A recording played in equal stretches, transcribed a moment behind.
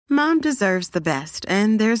Mom deserves the best,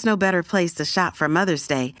 and there's no better place to shop for Mother's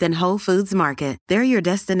Day than Whole Foods Market. They're your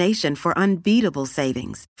destination for unbeatable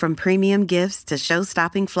savings, from premium gifts to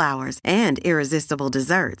show-stopping flowers and irresistible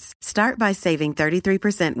desserts. Start by saving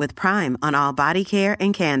 33% with Prime on all body care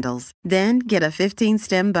and candles. Then get a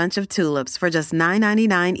 15-stem bunch of tulips for just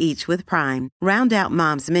 $9.99 each with Prime. Round out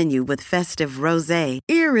Mom's menu with festive rosé,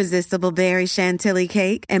 irresistible berry chantilly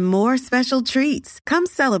cake, and more special treats. Come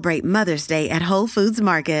celebrate Mother's Day at Whole Foods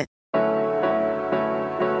Market.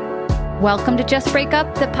 Welcome to Just Break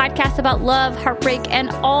Up, the podcast about love, heartbreak,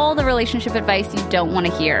 and all the relationship advice you don't want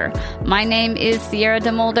to hear. My name is Sierra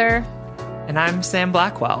DeMulder. And I'm Sam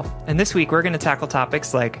Blackwell. And this week we're going to tackle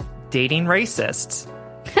topics like dating racists,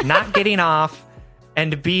 not getting off,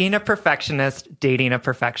 and being a perfectionist, dating a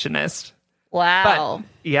perfectionist. Wow.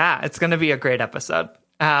 But yeah, it's going to be a great episode.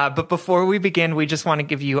 But before we begin, we just want to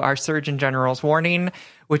give you our Surgeon General's warning,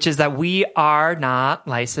 which is that we are not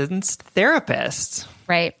licensed therapists.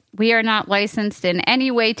 Right. We are not licensed in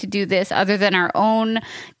any way to do this other than our own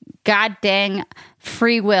goddamn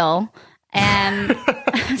free will. And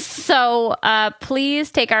so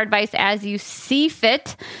please take our advice as you see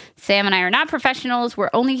fit. Sam and I are not professionals. We're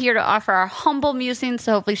only here to offer our humble musings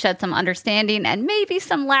to hopefully shed some understanding and maybe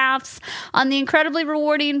some laughs on the incredibly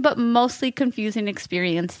rewarding but mostly confusing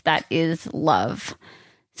experience that is love.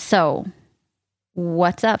 So,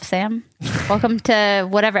 what's up, Sam? Welcome to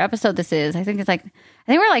whatever episode this is. I think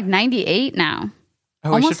we're like 98 now.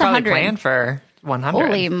 Oh, almost we should probably 100. plan for 100.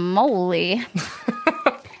 Holy moly.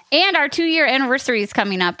 And our 2-year anniversary is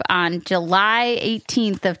coming up on July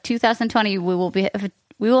 18th of 2020.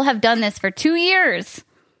 We will have done this for 2 years.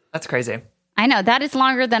 That's crazy. I know. That is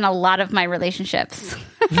longer than a lot of my relationships.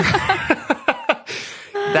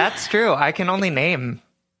 That's true. I can only name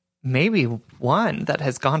maybe one that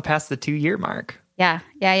has gone past the 2-year mark. Yeah.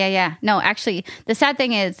 No, actually, the sad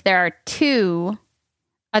thing is there are two,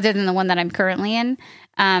 other than the one that I'm currently in.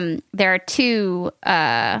 There are two,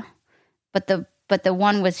 but the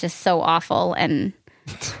one was just so awful and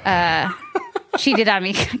cheated on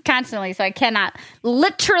me constantly. So I cannot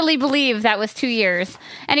literally believe that was 2 years.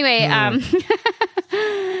 Anyway,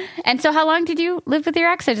 and so how long did you live with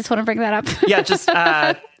your ex? I just want to bring that up. Yeah, just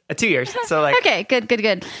 2 years. So like, okay,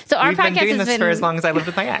 good. So our we've podcast been doing has this for as long as I lived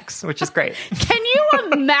with my ex, which is great. Can you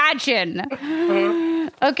imagine?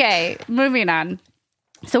 Okay, moving on.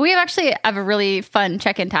 So we have a really fun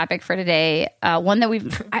check-in topic for today. One that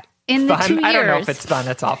we've in the fun? 2 years. I don't know if it's fun.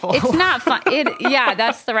 It's awful. It's not fun. Yeah,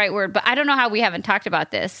 that's the right word. But I don't know how we haven't talked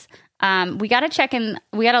about this. We got a check-in.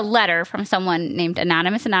 We got a letter from someone named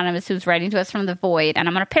Anonymous, who's writing to us from the void. And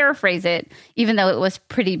I'm going to paraphrase it, even though it was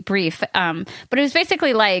pretty brief. But it was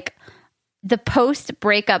basically like the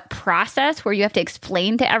post-breakup process where you have to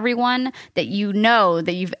explain to everyone that you know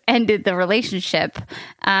that you've ended the relationship.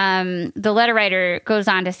 The letter writer goes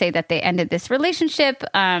on to say that they ended this relationship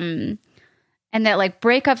and that like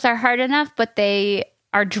breakups are hard enough, but they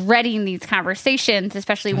are dreading these conversations,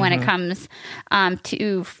 especially when it comes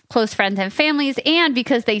to close friends and families, and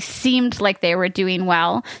because they seemed like they were doing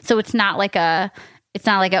well. So it's not like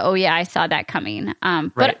oh yeah, I saw that coming.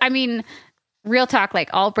 Right. But I mean, real talk, like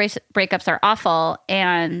all breakups are awful,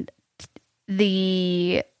 and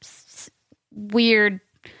the weird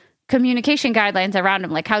communication guidelines around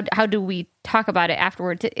them, like how do we talk about it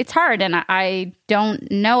afterwards? It's hard, and I don't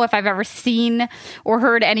know if I've ever seen or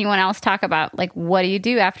heard anyone else talk about like what do you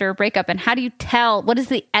do after a breakup, and how do you tell? What is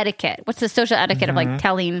the etiquette? What's the social etiquette of like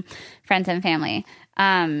telling friends and family?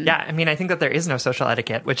 Yeah, I mean, I think that there is no social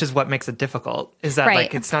etiquette, which is what makes it difficult. Is that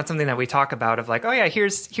like it's not something that we talk about of like, oh yeah,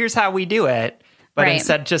 here's how we do it, but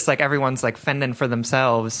instead just like everyone's like fending for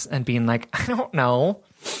themselves and being like, I don't know.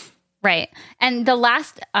 Right. And the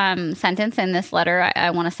last sentence in this letter I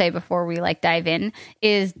want to say before we like dive in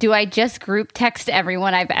is, do I just group text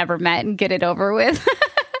everyone I've ever met and get it over with?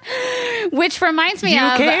 Which reminds me you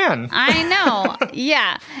can. I know.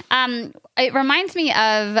 Yeah. It reminds me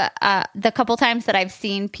of the couple times that I've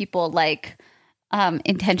seen people like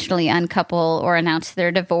intentionally uncouple or announce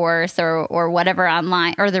their divorce or whatever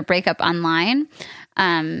online, or their breakup online,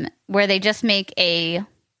 where they just make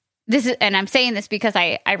and I'm saying this because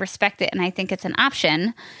I respect it and I think it's an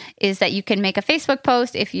option, is that you can make a Facebook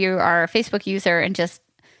post if you are a Facebook user and just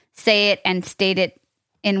say it and state it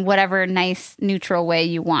in whatever nice, neutral way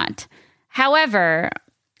you want. However,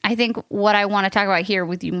 I think what I want to talk about here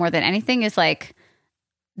with you more than anything is like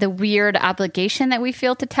the weird obligation that we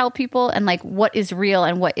feel to tell people and like what is real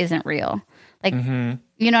and what isn't real. Like,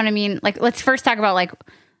 you know what I mean? Like, let's first talk about like,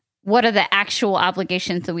 what are the actual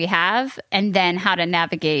obligations that we have, and then how to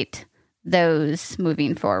navigate those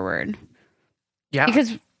moving forward. Yeah.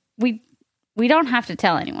 Because we we don't have to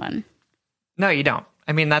tell anyone. No, you don't.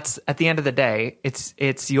 I mean, that's at the end of the day,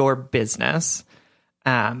 it's your business.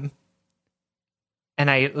 And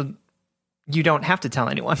you don't have to tell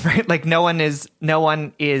anyone, right? Like no one is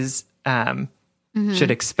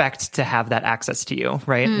should expect to have that access to you,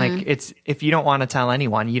 right? Like if you don't want to tell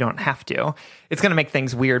anyone, you don't have to. It's going to make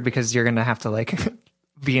things weird because you're going to have to like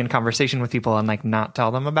be in conversation with people and like not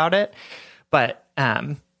tell them about it. But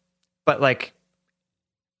like,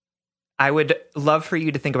 I would love for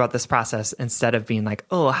you to think about this process instead of being like,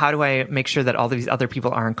 oh, how do I make sure that all these other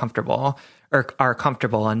people are uncomfortable or are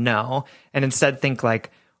comfortable and know? And instead think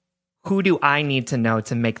like, who do I need to know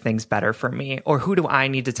to make things better for me? Or who do I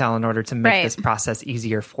need to tell in order to make this process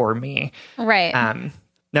easier for me? Right.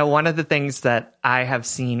 Now, one of the things that I have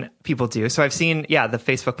seen people do, so I've seen, the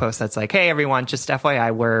Facebook post that's like, hey, everyone, just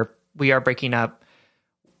FYI, we are breaking up.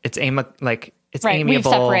 It's amiable. We've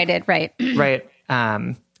separated, right. Right.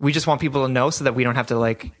 We just want people to know so that we don't have to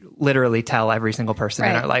like literally tell every single person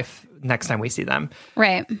in our life next time we see them.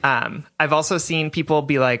 Right. I've also seen people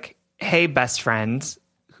be like, hey, best friend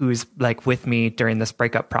who's like with me during this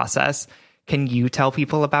breakup process, can you tell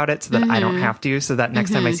people about it so that I don't have to, so that next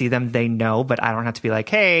time I see them, they know, but I don't have to be like,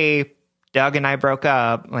 hey, Doug and I broke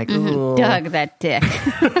up. Like, Doug, that dick.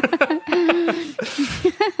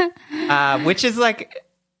 Which is like,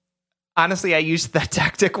 honestly, I used that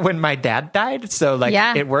tactic when my dad died. So like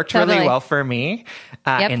it worked really well for me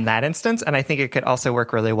in that instance. And I think it could also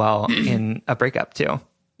work really well in a breakup too.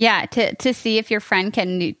 Yeah. To see if your friend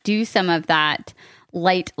can do some of that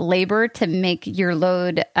light labor to make your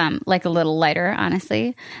load like a little lighter,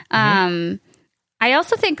 honestly. I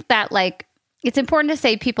also think that like it's important to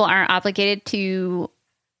say people aren't obligated to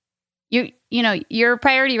you know, your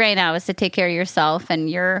priority right now is to take care of yourself and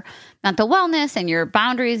your mental wellness and your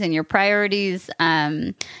boundaries and your priorities.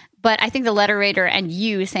 But I think the letter writer and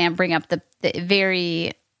you, Sam, bring up the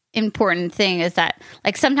very important thing is that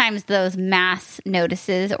like sometimes those mass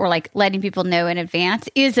notices or like letting people know in advance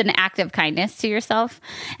is an act of kindness to yourself.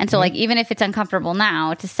 And so like even if it's uncomfortable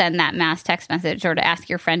now to send that mass text message or to ask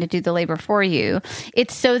your friend to do the labor for you,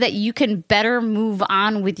 it's so that you can better move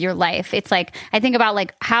on with your life. It's like I think about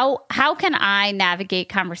like how can I navigate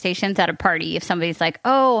conversations at a party if somebody's like,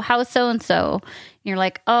 oh, how's so and so? You're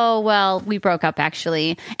like, oh, well, we broke up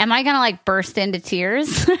actually. Am I going to like burst into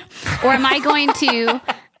tears or am I going to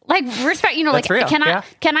like respect, you know, that's like, real.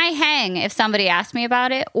 Can I hang if somebody asks me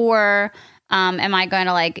about it? Or am I going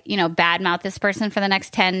to like, you know, badmouth this person for the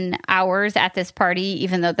next 10 hours at this party,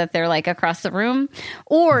 even though that they're like across the room?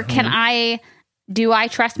 Or do I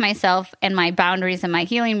trust myself and my boundaries and my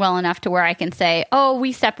healing well enough to where I can say, oh,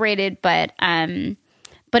 we separated, but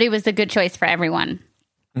it was a good choice for everyone.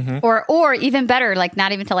 Or even better, like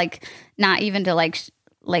not even to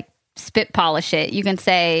spit polish it. You can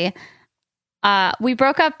say, we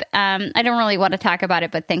broke up. I don't really want to talk about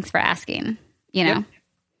it, but thanks for asking, you know,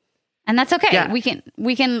 and that's okay. Yeah.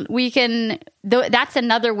 We can, that's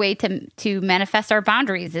another way to manifest our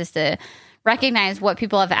boundaries is to recognize what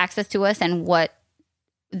people have access to us and what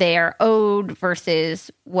they are owed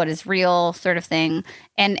versus what is real sort of thing.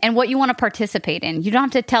 And what you want to participate in. You don't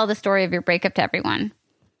have to tell the story of your breakup to everyone.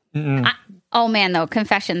 Oh man, though,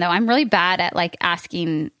 confession though, I'm really bad at like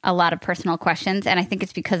asking a lot of personal questions. And I think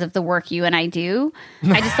it's because of the work you and I do.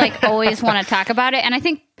 I just like always want to talk about it. And I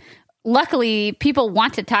think luckily people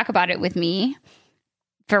want to talk about it with me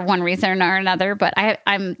for one reason or another. But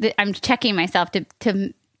I'm checking myself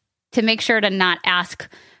to make sure to not ask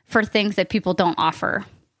for things that people don't offer.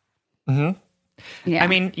 Yeah. I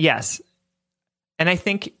mean, yes. And I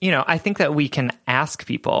think, I think that we can ask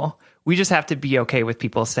people. We just have to be okay with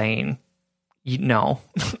people saying, no,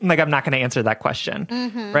 like, I'm not going to answer that question.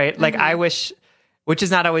 Right. Like I wish, which is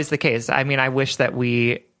not always the case. I mean, I wish that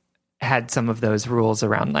we had some of those rules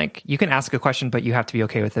around, like, you can ask a question, but you have to be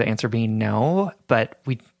okay with the answer being no, but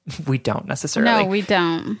we don't necessarily. No, we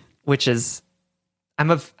don't. Which is, I'm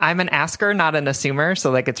an asker, not an assumer. So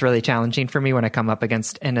like, it's really challenging for me when I come up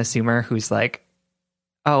against an assumer who's like,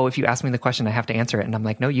 oh, if you ask me the question, I have to answer it. And I'm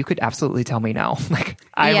like, no, you could absolutely tell me no. Like,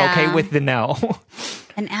 I'm okay with the no.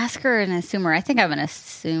 An asker and an assumer. I think I'm an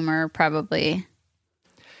assumer, probably.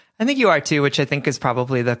 I think you are too, which I think is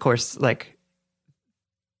probably the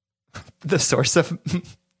source of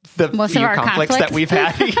the most few of our conflicts that we've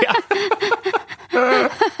had.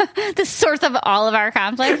 The source of all of our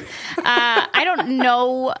conflicts. I don't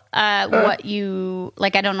know what you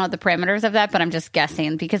like. I don't know the parameters of that, but I'm just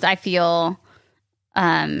guessing because I feel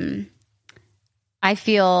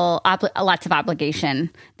lots of obligation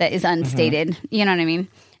that is unstated. You know what I mean?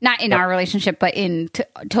 Not in our relationship, but in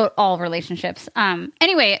all relationships.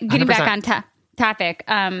 Anyway, getting 100%. Back on topic.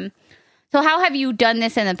 So how have you done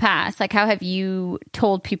this in the past? Like, how have you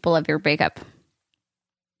told people of your breakup?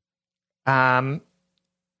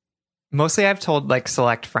 Mostly I've told like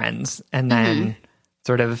select friends and then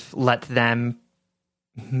sort of let them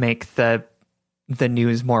make the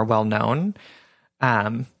news more well known.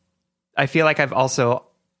 I feel like I've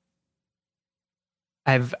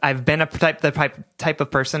been the type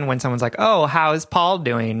of person when someone's like, "Oh, how's Paul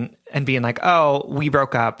doing?" and being like, "Oh, we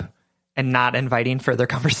broke up," and not inviting further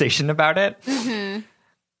conversation about it.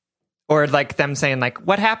 Or like them saying like,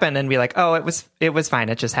 "What happened?" and be like, "Oh, it was fine.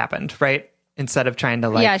 It just happened," right? Instead of trying to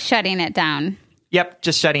like shutting it down. Yep,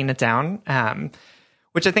 just shutting it down,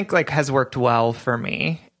 which I think like has worked well for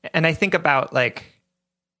me. And I think about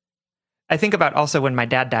also when my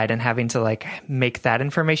dad died and having to like make that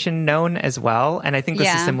information known as well. And I think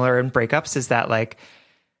this is similar in breakups, is that like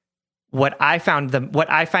what I find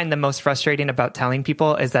the most frustrating about telling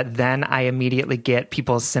people is that then I immediately get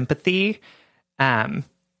people's sympathy,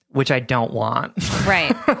 which I don't want.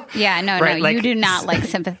 Right. Yeah, no, right? Like, you do not like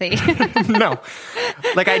sympathy. No.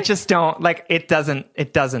 Like I just don't like it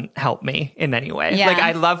doesn't help me in any way. Yeah. Like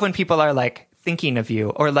I love when people are like thinking of you,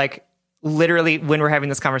 or like literally when we're having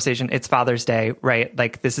this conversation, it's Father's Day, right?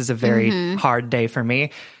 Like this is a very hard day for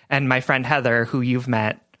me. And my friend Heather, who you've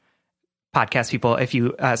met, podcast people, if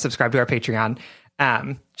you subscribe to our Patreon,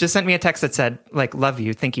 just sent me a text that said like, "Love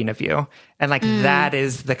you, thinking of you." And like that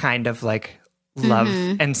is the kind of like love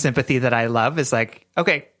and sympathy that I love, is like,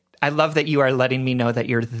 okay, I love that you are letting me know that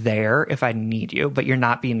you're there if I need you, but you're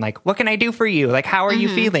not being like, "What can I do for you? Like, how are you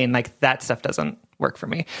feeling?" Like that stuff doesn't work for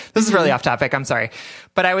me. This is really off topic. I'm sorry.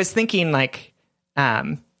 But I was thinking like,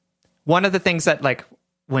 one of the things that like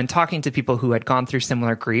when talking to people who had gone through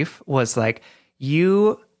similar grief was like,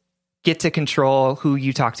 you get to control who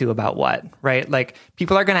you talk to about what, right? Like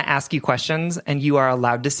people are going to ask you questions and you are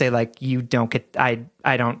allowed to say like, "You don't get, I'm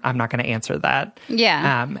not going to answer that."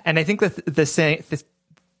 Yeah. And I think that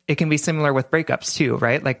it can be similar with breakups too,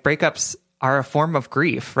 right? Like breakups are a form of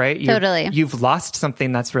grief, right? Totally. You've lost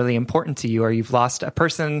something that's really important to you, or you've lost a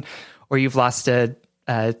person, or you've lost a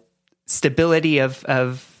stability of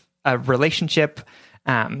a relationship.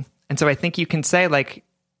 And so I think you can say like,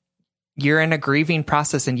 you're in a grieving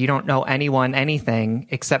process and you don't know anything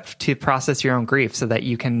except to process your own grief so that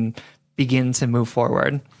you can begin to move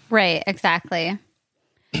forward. Right. Exactly.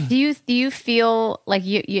 Do you feel like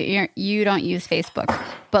you don't use Facebook,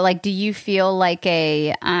 but like, do you feel like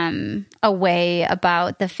a way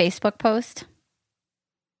about the Facebook post?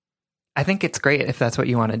 I think it's great if that's what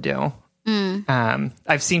you want to do.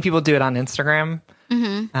 I've seen people do it on Instagram.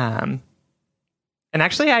 And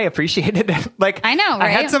actually, I appreciated it. Like, I know, right? I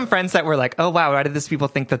had some friends that were like, "Oh, wow, why did these people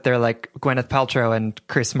think that they're like Gwyneth Paltrow and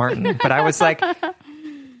Chris Martin?" But I was like,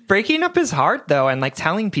 breaking up is hard, though. And like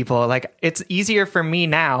telling people, like, it's easier for me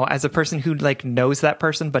now as a person who like knows that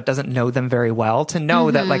person but doesn't know them very well to know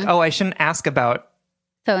that like, oh, I shouldn't ask about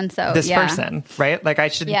so-and-so, this person, right? Like I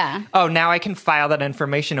should, yeah. Oh, now I can file that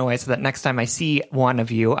information away so that next time I see one of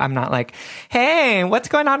you, I'm not like, "Hey, what's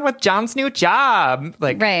going on with John's new job?"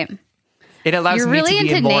 Like, right. It allows You're me really to be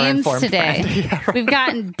into a more names informed today. Yeah, right. We've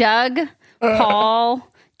gotten Doug,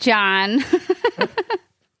 Paul, John.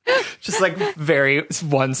 Just like very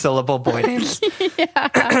one syllable boy names.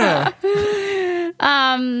 Yeah.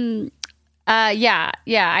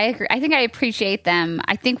 Yeah, I agree. I think I appreciate them.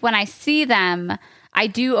 I think when I see them, I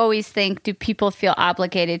do always think, do people feel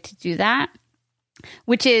obligated to do that?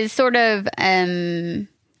 Which is sort of, I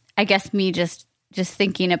guess me just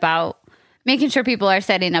thinking about making sure people are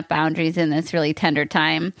setting up boundaries in this really tender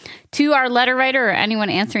time. To our letter writer or anyone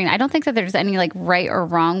answering, I don't think that there's any like right or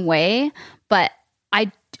wrong way, but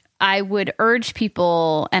I would urge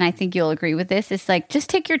people, and I think you'll agree with this, is like, just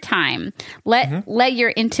take your time. Let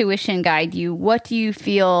your intuition guide you. What do you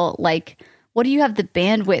feel like? What do you have the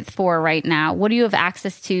bandwidth for right now? What do you have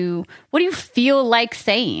access to? What do you feel like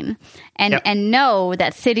saying? And know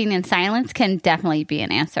that sitting in silence can definitely be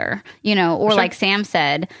an answer, or sure. Like Sam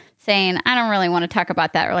said, saying, "I don't really want to talk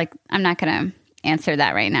about that," or like, "I'm not going to answer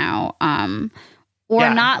that right now."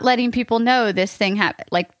 Not letting people know this thing happened.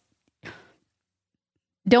 Like,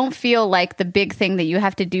 don't feel like the big thing that you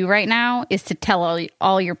have to do right now is to tell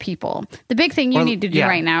all your people. The big thing you need to do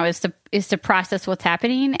right now is to process what's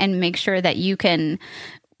happening and make sure that you can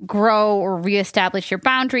grow or reestablish your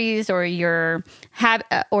boundaries or your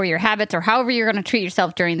habits or however you're going to treat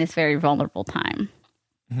yourself during this very vulnerable time.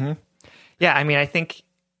 Mm-hmm. Yeah, I mean, I think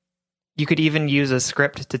you could even use a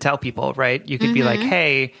script to tell people, right? You could be like,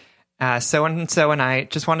 "Hey, so-and-so and I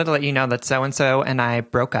just wanted to let you know that so-and-so and I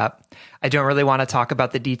broke up. I don't really want to talk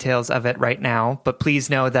about the details of it right now, but please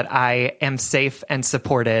know that I am safe and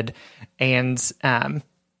supported. And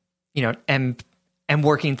am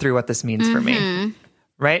working through what this means for me.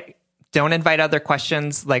 Right? Don't invite other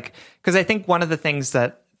questions. Like, because I think one of the things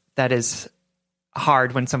that is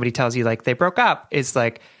hard when somebody tells you like they broke up is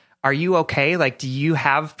like, are you okay? Like, do you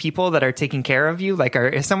have people that are taking care of you? Like,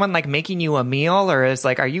 is someone like making you a meal, or is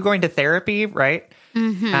like, are you going to therapy? Right.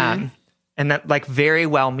 And that like very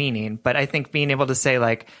well meaning, but I think being able to say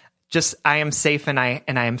like, just, I am safe and I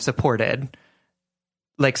am supported,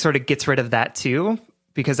 like sort of gets rid of that too.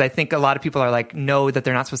 Because I think a lot of people are like, know that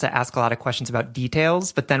they're not supposed to ask a lot of questions about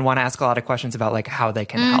details, but then want to ask a lot of questions about like how they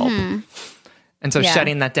can help. And so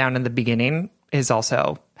shutting that down in the beginning is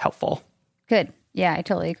also helpful. Good. Yeah, I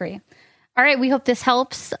totally agree. All right. We hope this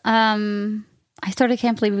helps. I sort of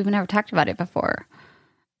can't believe we've never talked about it before.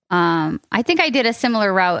 I think I did a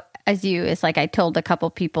similar route as you. It's like I told a couple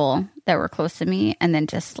people that were close to me and then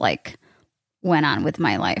just like went on with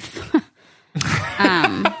my life.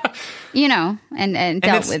 And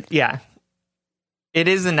dealt with. Yeah. It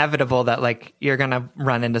is inevitable that like you're going to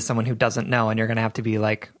run into someone who doesn't know and you're going to have to be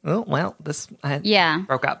like, oh, well,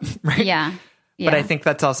 broke up. Right. Yeah. But I think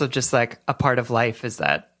that's also just like a part of life, is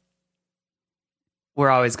that we're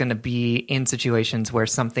always going to be in situations where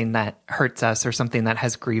something that hurts us or something that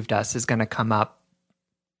has grieved us is going to come up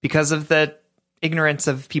because of the ignorance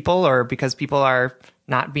of people, or because people are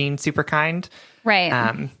not being super kind. Right.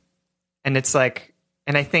 And it's like,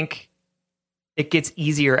 and I think it gets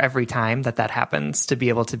easier every time that happens to be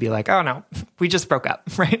able to be like, oh no, we just broke up.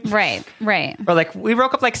 Right. Right. Or like, we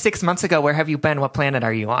broke up like 6 months ago. Where have you been? What planet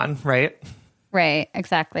are you on? Right. Right.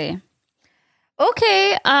 Exactly.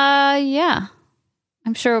 Okay. Yeah.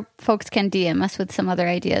 I'm sure folks can DM us with some other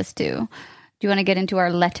ideas too. Do you want to get into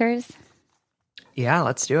our letters? Yeah,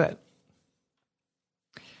 let's do it.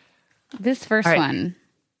 This first one.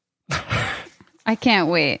 I can't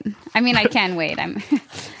wait. I mean, I can wait. I'm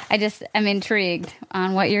intrigued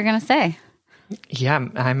on what you're going to say. Yeah,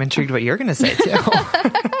 I'm intrigued what you're going to say too.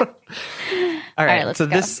 All right, let's so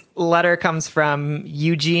go. This letter comes from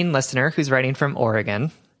Eugene Listener, who's writing from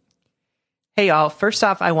Oregon. Hey, y'all. First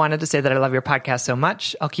off, I wanted to say that I love your podcast so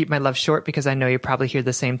much. I'll keep my love short because I know you probably hear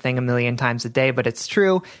the same thing a million times a day, but it's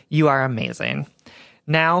true. You are amazing.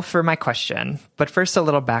 Now for my question. But first, a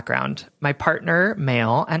little background. My partner,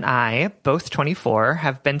 male, and I, both 24,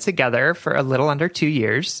 have been together for a little under 2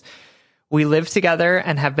 years. We live together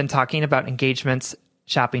and have been talking about engagements,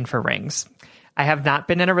 shopping for rings. I have not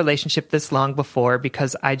been in a relationship this long before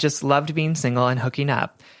because I just loved being single and hooking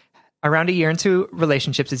up. Around a year into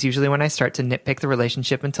relationships is usually when I start to nitpick the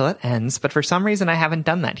relationship until it ends, but for some reason I haven't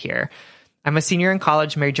done that here. I'm a senior in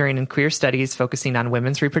college majoring in queer studies, focusing on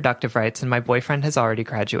women's reproductive rights, and my boyfriend has already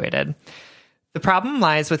graduated. The problem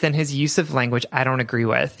lies within his use of language I don't agree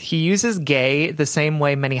with. He uses gay the same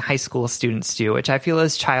way many high school students do, which I feel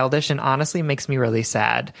is childish and honestly makes me really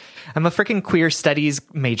sad. I'm a freaking queer studies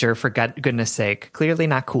major, for goodness sake. Clearly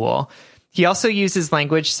not cool. He also uses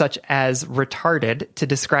language such as retarded to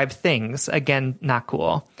describe things. Again, not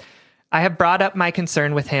cool. I have brought up my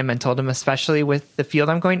concern with him and told him, especially with the field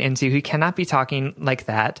I'm going into, he cannot be talking like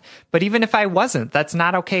that. But even if I wasn't, that's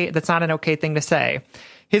not okay. That's not an okay thing to say.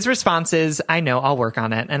 His response is, I know, I'll work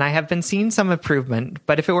on it, and I have been seeing some improvement,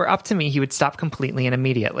 but if it were up to me, he would stop completely and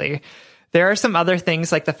immediately. There are some other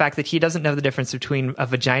things, like the fact that he doesn't know the difference between a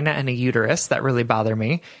vagina and a uterus, that really bother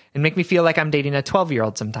me and make me feel like I'm dating a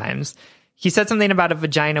 12-year-old sometimes. He said something about a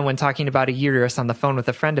vagina when talking about a uterus on the phone with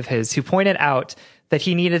a friend of his, who pointed out that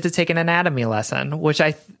he needed to take an anatomy lesson,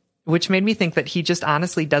 which made me think that he just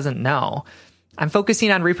honestly doesn't know. I'm focusing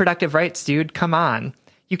on reproductive rights, dude. Come on.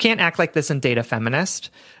 You can't act like this and date a feminist.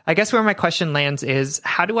 I guess where my question lands is,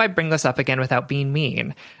 how do I bring this up again without being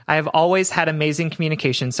mean? I have always had amazing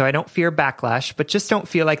communication, so I don't fear backlash, but just don't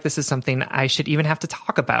feel like this is something I should even have to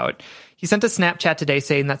talk about. He sent a Snapchat today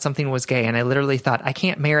saying that something was gay, and I literally thought, I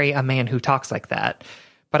can't marry a man who talks like that.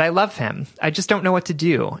 But I love him. I just don't know what to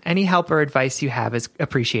do. Any help or advice you have is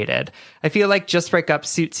appreciated. I feel like just break up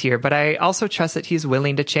suits here, but I also trust that he's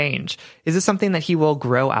willing to change. Is this something that he will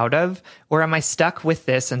grow out of? Or am I stuck with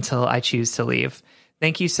this until I choose to leave?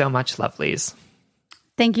 Thank you so much, lovelies.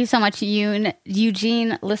 Thank you so much,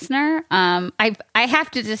 Eugene Listener. I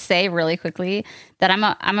have to just say really quickly that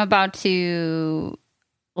I'm about to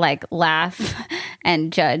like laugh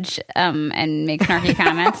and judge and make snarky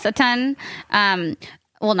comments a ton.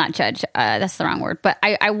 Well, not judge. That's the wrong word. But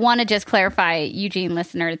I want to just clarify, Eugene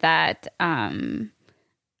Listener, that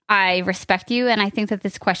I respect you. And I think that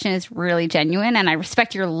this question is really genuine. And I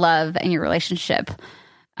respect your love and your relationship.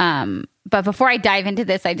 But before I dive into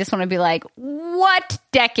this, I just want to be like, what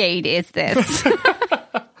decade is this?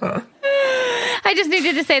 I just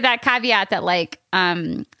needed to say that caveat that like,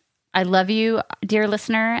 I love you, dear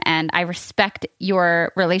listener, and I respect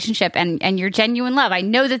your relationship and your genuine love. I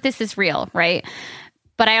know that this is real, right?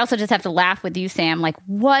 But I also just have to laugh with you, Sam. Like,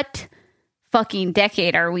 what fucking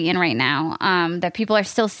decade are we in right now? That people are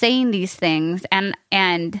still saying these things, and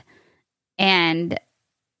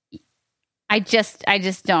I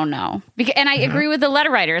just don't know. And I agree with the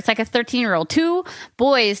letter writer. It's like a 13-year-old. 2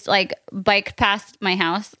 boys like biked past my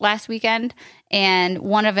house last weekend, and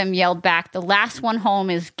one of them yelled back, "The last one home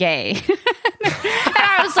is gay." And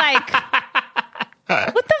I was like,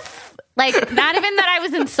 what the like, not even that I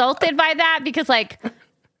was insulted by that, because like,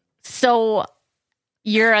 so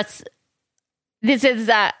this is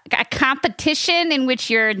a competition in which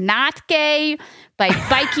you're not gay by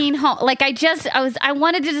biking home. Like, I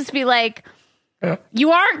wanted to just be like,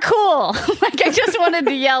 you aren't cool. Like, I just wanted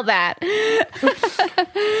to yell that.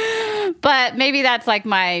 But maybe that's like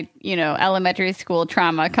my, elementary school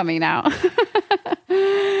trauma coming out.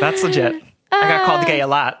 That's legit. I got called gay a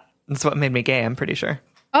lot. That's what made me gay, I'm pretty sure.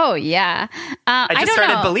 Oh, yeah. I just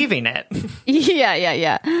started believing it.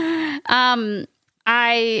 Yeah.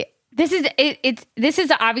 This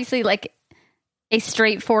is obviously like a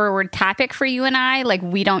straightforward topic for you and I. Like,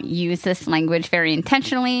 we don't use this language very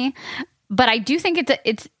intentionally, but I do think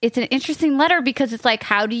it's an interesting letter, because it's like,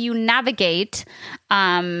 how do you navigate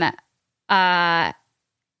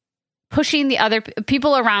pushing the other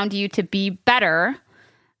people around you to be better,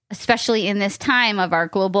 especially in this time of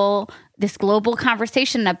this global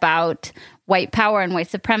conversation about white power and white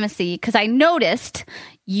supremacy? Because I noticed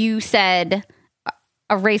you said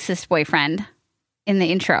a racist boyfriend in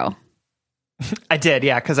the intro. I did,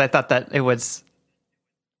 yeah, because I thought that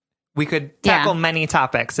we could tackle many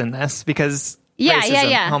topics in this, because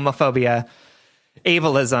racism, homophobia,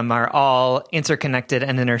 ableism are all interconnected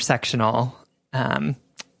and intersectional. And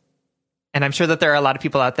I'm sure that there are a lot of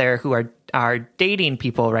people out there who are dating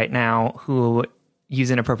people right now who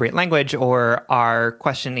use inappropriate language or are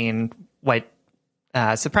questioning white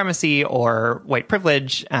supremacy or white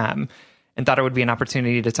privilege, and thought it would be an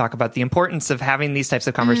opportunity to talk about the importance of having these types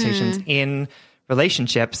of conversations in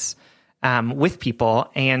relationships with people,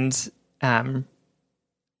 and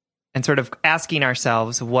sort of asking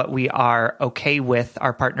ourselves what we are okay with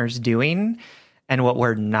our partners doing and what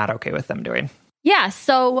we're not okay with them doing. Yeah.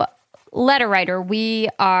 So, letter writer,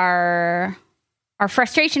 our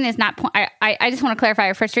frustration is not, I just want to clarify,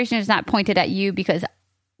 our frustration is not pointed at you, because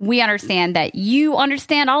we understand that you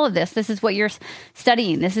understand all of this. This is what you're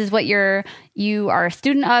studying. This is what you are a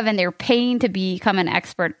student of, and they're paying to become an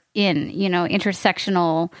expert in,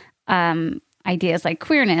 intersectional ideas like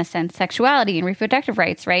queerness and sexuality and reproductive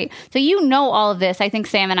rights, right? So all of this. I think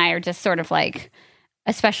Sam and I are just sort of like,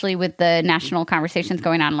 especially with the national conversations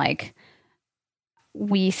going on, like,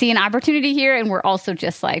 we see an opportunity here, and we're also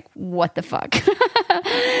just like, what the fuck?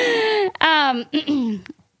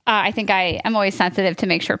 I think I am always sensitive to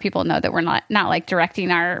make sure people know that we're not like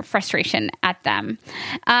directing our frustration at them.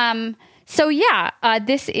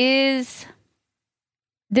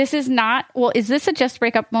 This is not, well, is this a just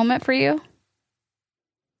break up moment for you?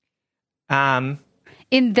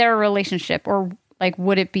 In their relationship, or like,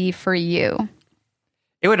 would it be for you?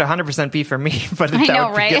 It would 100% be for me, but would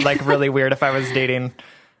get like really weird if I was dating.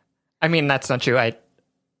 I mean, that's not true.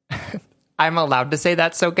 I'm allowed to say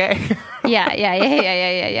that's so gay. Yeah.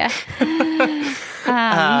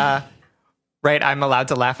 Right. I'm allowed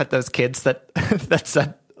to laugh at those kids that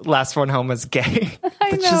said last one home was gay.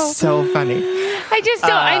 It's just so funny. I just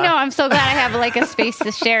don't. I know. I'm so glad I have like a space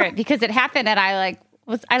to share it, because it happened, and I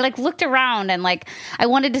looked around, and like, I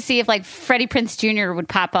wanted to see if like Freddie Prinze Jr. would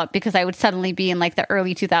pop up, because I would suddenly be in like the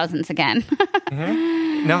early 2000s again.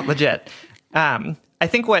 No, legit. I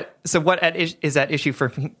think what is at issue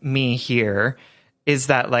for me here is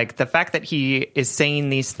that like the fact that he is saying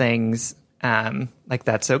these things, like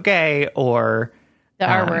that's so gay, or the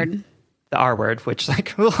R word, which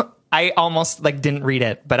like, I almost like didn't read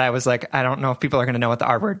it, but I was like, I don't know if people are going to know what the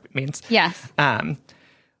R word means. Yes.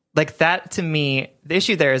 Like that, to me, the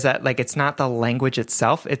issue there is that like, it's not the language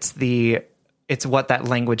itself. It's what that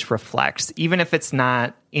language reflects, even if it's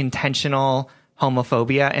not intentional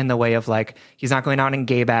homophobia in the way of like, he's not going out and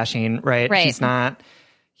gay bashing, right? He's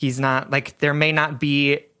not like, there may not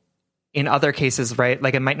be in other cases, right?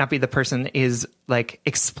 Like, it might not be the person is like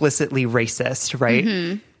explicitly racist, right?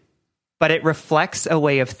 Mm-hmm. But it reflects a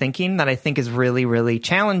way of thinking that I think is really, really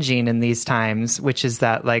challenging in these times, which is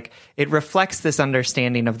that like, it reflects this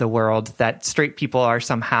understanding of the world that straight people are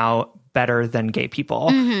somehow better than gay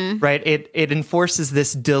people, right? It enforces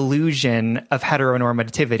this delusion of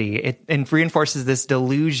heteronormativity. It reinforces this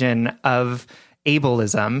delusion of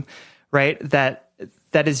ableism, right? That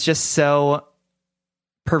is just so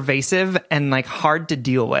pervasive and like hard to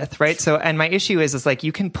deal with, right? So, and my issue is like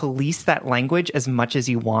you can police that language as much as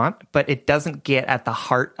you want, but it doesn't get at the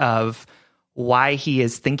heart of why he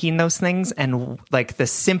is thinking those things, and like the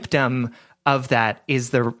symptom of that is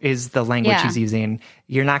the language he's using.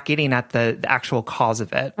 You're not getting at the actual cause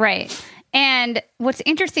of it. Right. And what's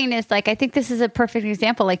interesting is, like, I think this is a perfect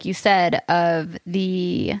example, like you said, of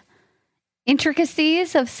the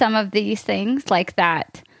intricacies of some of these things, like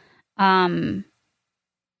that.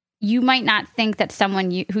 You might not think that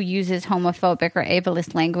someone who uses homophobic or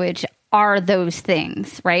ableist language are those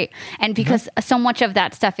things, right? And because so much of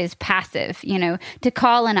that stuff is passive, you know, to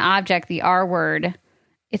call an object the R word,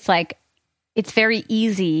 it's like, it's very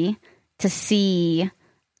easy to see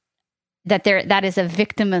that that is a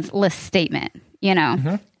victimless statement, you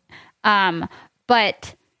know?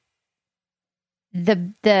 But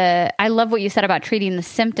I love what you said about treating the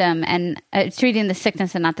symptom and treating the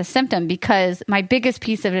sickness and not the symptom, because my biggest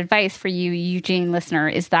piece of advice for you, Eugene listener,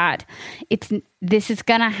 is that this is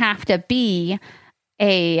going to have to be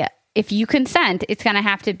if you consent, it's going to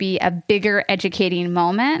have to be a bigger educating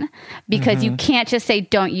moment, because you can't just say,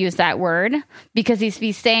 don't use that word, because if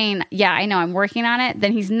he's saying, yeah, I know, I'm working on it,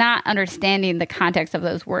 then he's not understanding the context of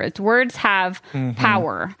those words. Words have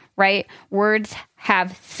power, right? Words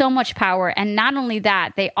have so much power. And not only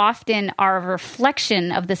that, they often are a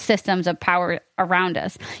reflection of the systems of power around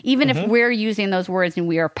us. Even if we're using those words and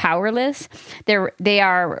we are powerless, they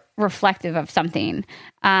are reflective of something.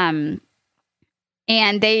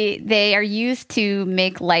 And they are used to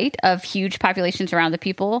make light of huge populations around the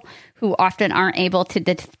people who often aren't able to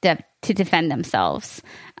defend themselves.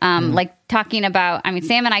 Like talking about, I mean,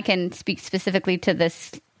 Sam and I can speak specifically to a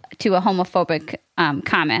homophobic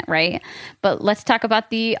comment, right? But let's talk about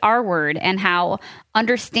the R word and how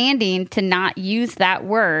understanding to not use that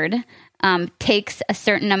word takes a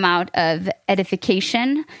certain amount of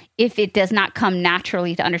edification if it does not come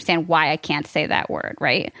naturally to understand why I can't say that word,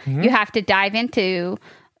 right? You have to dive into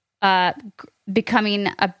becoming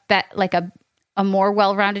a more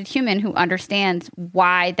well-rounded human who understands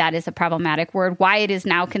why that is a problematic word, why it is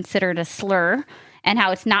now considered a slur, and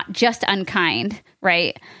how it's not just unkind,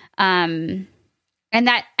 right? And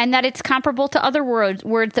that it's comparable to other words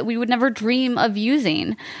that we would never dream of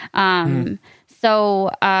using.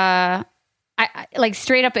 So I like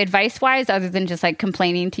straight up advice wise, other than just like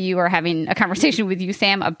complaining to you or having a conversation with you,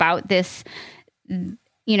 Sam, about this,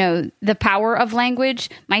 you know, the power of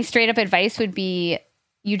language, my straight up advice would be,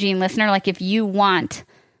 Eugene listener, like if you want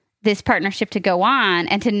this partnership to go on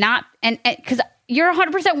and to not, and because you're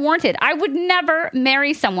 100% warranted. I would never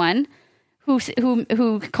marry someone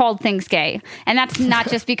who called things gay. And that's not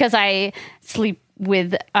just because I sleep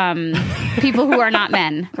with people who are not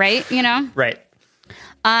men, right? You know? Right.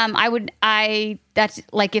 That's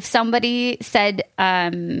like if somebody said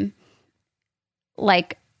lightly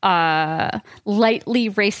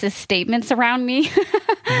racist statements around me,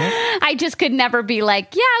 I just could never be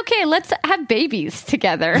like, yeah, okay, let's have babies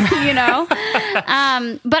together, you know?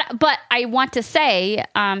 But I want to say,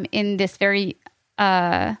 in this very,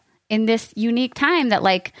 in this unique time, that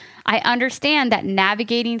like, I understand that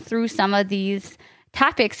navigating through some of these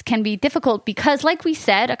topics can be difficult because, like we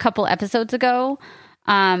said a couple episodes ago,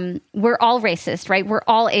 we're all racist, right? We're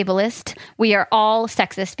all ableist. We are all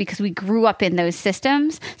sexist because we grew up in those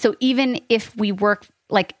systems. So even if we work,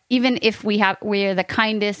 like, even if we're the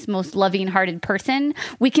kindest, most loving-hearted person,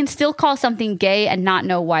 we can still call something gay and not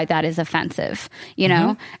know why that is offensive, you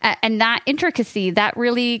know? And that intricacy, that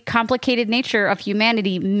really complicated nature of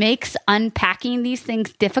humanity makes unpacking these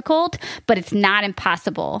things difficult, but it's not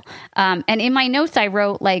impossible. And in my notes, I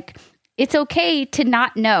wrote, like, it's okay to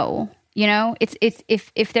not know. You know, it's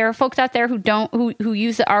if there are folks out there who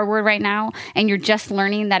use the R word right now, and you're just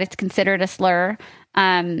learning that it's considered a slur,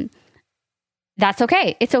 that's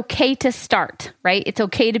okay. It's okay to start, right? It's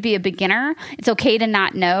okay to be a beginner. It's okay to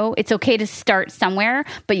not know. It's okay to start somewhere,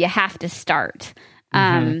 but you have to start.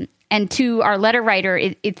 And to our letter writer,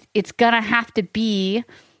 it's gonna have to be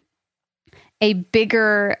a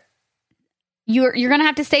bigger. You're going to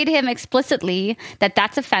have to say to him explicitly that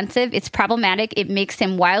that's offensive. It's problematic. It makes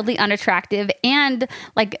him wildly unattractive and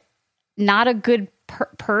like not a good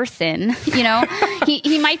person. You know,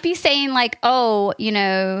 he might be saying like, oh, you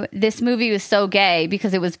know, this movie was so gay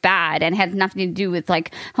because it was bad and had nothing to do with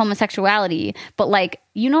like homosexuality. But like,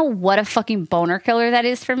 you know what a fucking boner killer that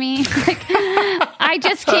is for me? Like, I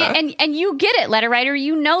just can't. And you get it, letter writer.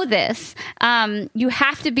 You know this. You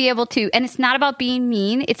have to be able to. And it's not about being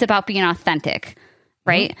mean. It's about being authentic,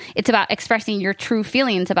 right? It's about expressing your true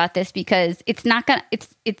feelings about this, because it's not gonna.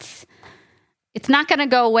 It's not gonna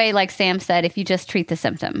go away, like Sam said, if you just treat the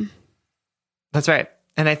symptom. That's right.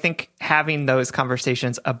 And I think having those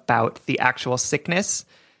conversations about the actual sickness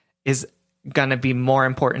is going to be more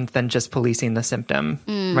important than just policing the symptom,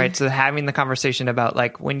 right? So having the conversation about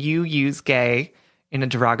like, when you use gay in a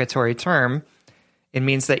derogatory term, it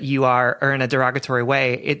means that you are, or in a derogatory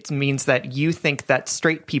way, it means that you think that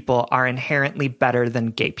straight people are inherently better than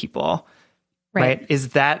gay people, right? Is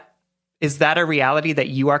that a reality that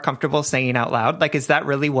you are comfortable saying out loud? Like, is that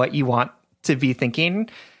really what you want to be thinking?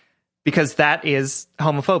 Because that is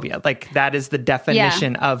homophobia. Like, that is the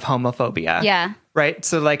definition of homophobia. Yeah. Right?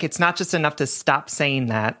 So, like, it's not just enough to stop saying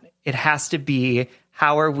that. It has to be,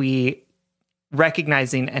 how are we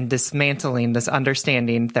recognizing and dismantling this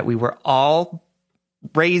understanding that we were all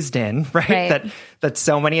raised in, right? That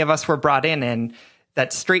so many of us were brought in,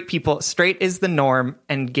 that straight is the norm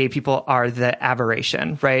and gay people are the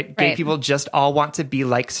aberration, right? Gay people just all want to be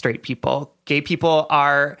like straight people. Gay people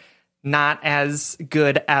are not as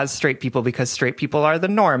good as straight people because straight people are the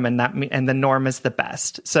norm, and the norm is the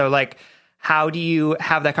best. So like, how do you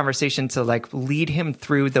have that conversation to like lead him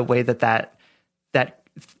through the way that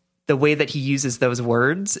the way that he uses those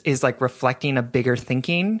words is like reflecting a bigger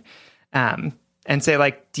thinking, and say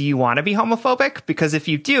like, do you want to be homophobic? Because if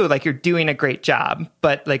you do, like, you're doing a great job.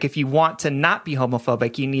 But like, if you want to not be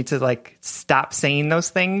homophobic, you need to like stop saying those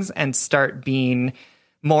things and start being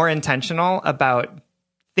more intentional about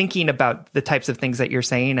thinking about the types of things that you're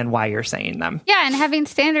saying and why you're saying them. Yeah, and having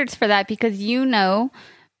standards for that, because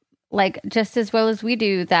like just as well as we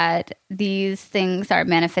do, that these things are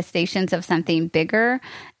manifestations of something bigger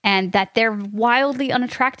and that they're wildly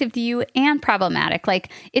unattractive to you and problematic. Like,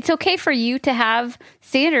 it's okay for you to have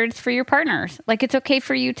standards for your partners. Like, it's okay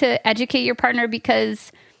for you to educate your partner because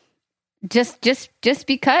just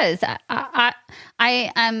because I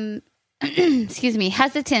am excuse me,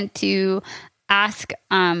 hesitant to ask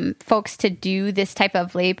folks to do this type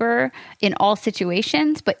of labor in all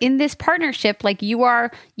situations, but in this partnership, like you are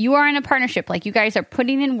in a partnership, like you guys are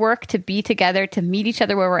putting in work to be together, to meet each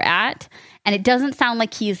other where we're at, and it doesn't sound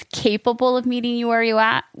like he is capable of meeting you where you're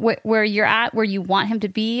at, where you want him to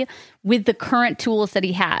be, with the current tools that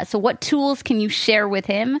he has. So what tools can you share with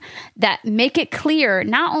him that make it clear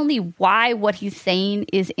not only why what he's saying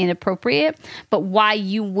is inappropriate, but why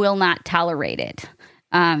you will not tolerate it?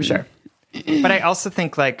 Sure. But I also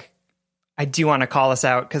think, like, I do want to call this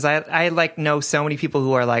out because I like know so many people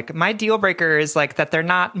who are like, my deal breaker is like that they're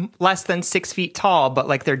not less than 6 feet tall, but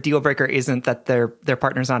like their deal breaker isn't that their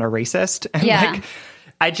partner's not a racist. And like,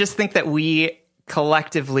 I just think that we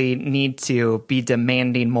collectively need to be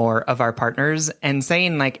demanding more of our partners and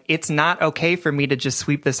saying like, it's not okay for me to just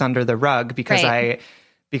sweep this under the rug because I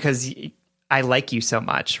like you so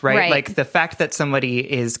much, right? Like the fact that somebody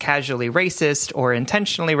is casually racist or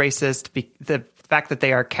intentionally racist, the fact that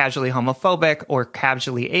they are casually homophobic or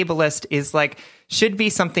casually ableist is like, should be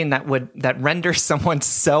something that renders someone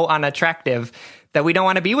so unattractive that we don't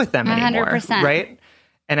want to be with them anymore, 100%. Right?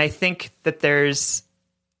 And I think that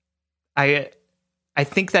I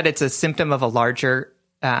think that it's a symptom of a larger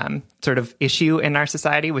sort of issue in our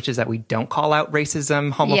society, which is that we don't call out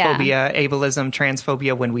racism, homophobia, ableism,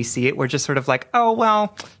 transphobia when we see it. We're just sort of like, oh,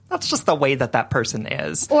 well, that's just the way that person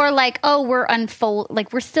is. Or like, oh,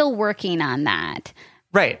 we're still working on that.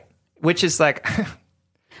 Right. Which is like,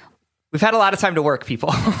 we've had a lot of time to work, people.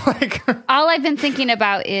 Like, all I've been thinking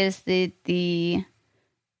about is the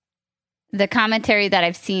commentary that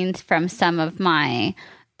I've seen from some of my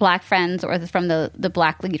Black friends or from the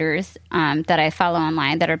Black leaders that I follow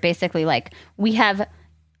online that are basically like,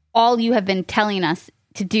 all you have been telling us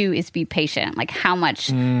to do is be patient. Like, how much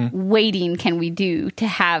waiting can we do to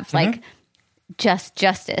have like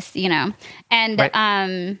justice, you know? And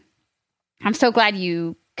I'm so glad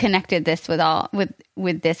you connected this with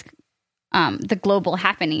this the global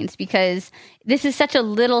happenings, because this is such a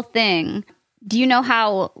little thing. Do you know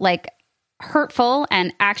how like hurtful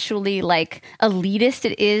and actually like elitist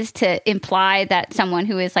it is to imply that someone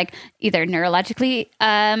who is like either neurologically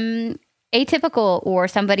atypical or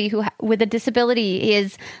somebody who with a disability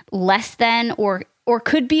is less than or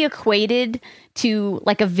could be equated to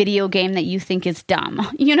like a video game that you think is dumb,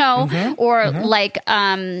 you know, or like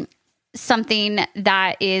something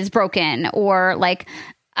that is broken, or like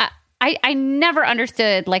I never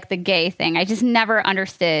understood like the gay thing. I just never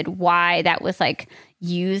understood why that was like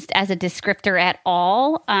used as a descriptor at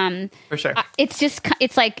all. For sure. It's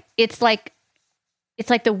like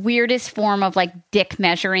the weirdest form of like dick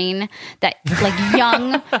measuring that like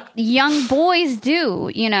young boys do,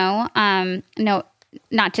 you know? No,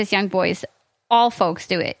 not just young boys. All folks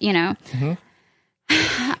do it, you know?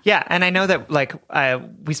 Yeah. And I know that like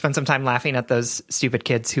we spent some time laughing at those stupid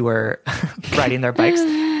kids who were riding their bikes.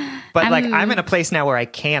 But like, I'm in a place now where I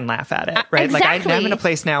can laugh at it, right? Exactly. Like I'm in a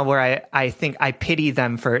place now where I think I pity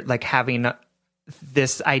them for like having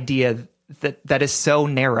this idea that is so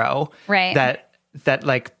narrow, right? That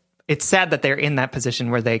like, it's sad that they're in that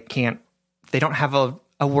position where they don't have a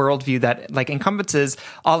worldview that like encompasses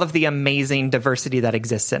all of the amazing diversity that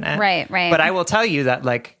exists in it. Right. But I will tell you that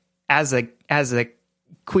like, as a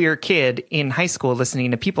queer kid in high school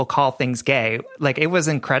listening to people call things gay, like it was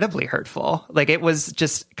incredibly hurtful. Like it was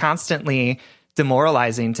just constantly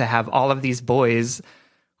demoralizing to have all of these boys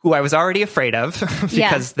who I was already afraid of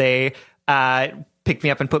because they picked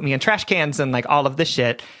me up and put me in trash cans and like all of this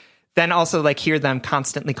shit. Then also like hear them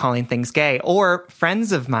constantly calling things gay, or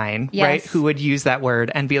friends of mine, right, who would use that word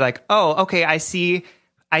and be like, oh, okay, I see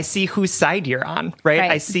whose side you're on, right?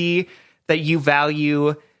 I see that you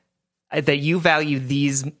value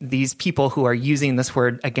these people who are using this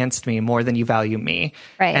word against me more than you value me.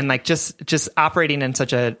 Right. And like just operating in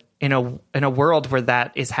such in a world where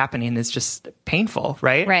that is happening is just painful,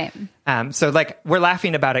 right? Right. So like we're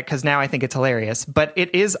laughing about it because now I think it's hilarious, but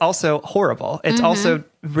it is also horrible. It's also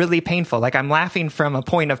really painful. Like I'm laughing from a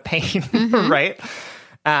point of pain, right?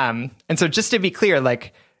 And so just to be clear,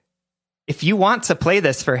 like if you want to play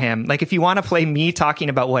this for him, like if you want to play me talking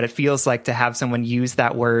about what it feels like to have someone use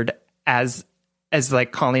that word as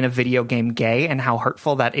like calling a video game gay and how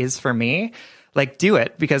hurtful that is for me, like do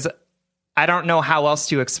it, because I don't know how else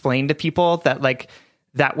to explain to people that like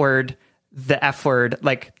that word, the F word,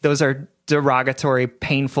 like those are derogatory,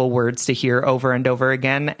 painful words to hear over and over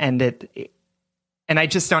again. And I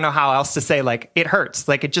just don't know how else to say, like, it hurts.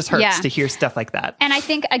 Like, it just hurts to hear stuff like that. And I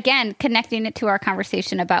think, again, connecting it to our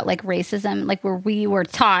conversation about like racism, like where we were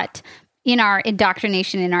taught in our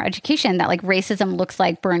indoctrination, in our education, that like racism looks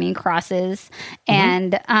like burning crosses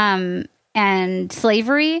and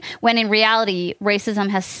slavery, when in reality, racism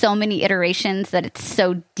has so many iterations that it's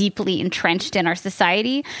so deeply entrenched in our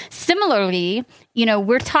society. Similarly, you know,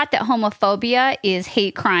 we're taught that homophobia is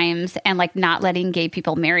hate crimes and like not letting gay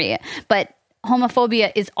people marry it. But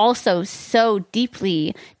homophobia is also so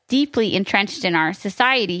deeply entrenched in our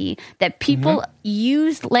society that people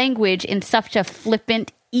use language in such a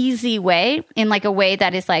flippant, easy way, in like a way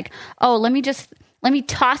that is like, oh, let me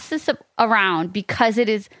toss this around because it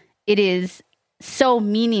is so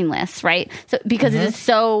meaningless, right? So because it is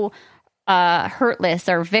so hurtless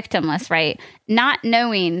or victimless, right? Not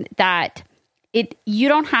knowing that you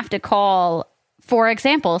don't have to call, for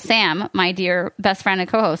example, Sam, my dear best friend and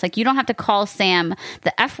co-host, like you don't have to call Sam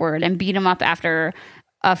the F word and beat him up after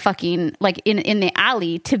a fucking like in the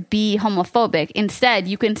alley to be homophobic. Instead,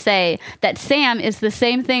 you can say that Sam is the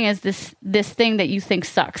same thing as this thing that you think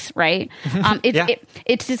sucks, right?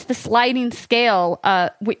 It's just the sliding scale.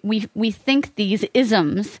 We think these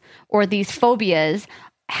isms or these phobias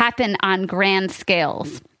happen on grand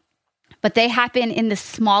scales, but they happen in the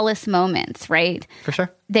smallest moments, right? For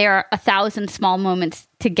sure. There are 1,000 small moments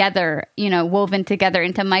together, you know, woven together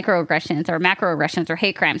into microaggressions or macroaggressions or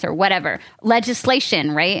hate crimes or whatever.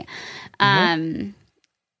 Legislation, right?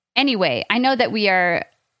 Anyway, I know that we are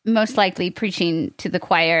most likely preaching to the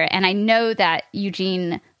choir, and I know that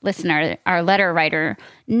Eugene listener, our letter writer,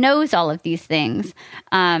 knows all of these things.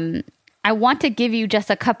 I want to give you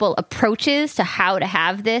just a couple approaches to how to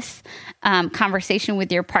have this conversation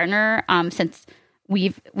with your partner, since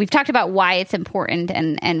we've talked about why it's important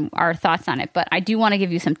and our thoughts on it. But I do want to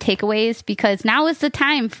give you some takeaways, because now is the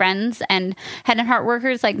time, friends and head and heart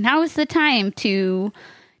workers. Like, now is the time to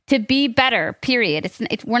be better, period.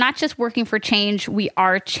 We're not just working for change. We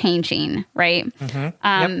are changing, right?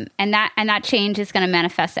 And that change is going to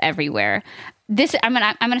manifest everywhere. I'm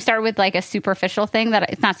gonna start with like a superficial thing that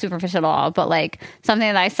it's not superficial at all, but like something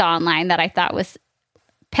that I saw online that I thought was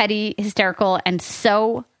petty, hysterical, and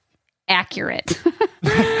so accurate.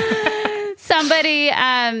 Somebody,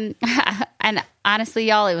 and honestly,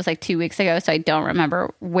 y'all, it was like 2 weeks ago, so I don't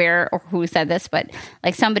remember where or who said this, but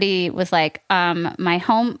like somebody was like, my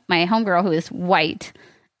homegirl who is white,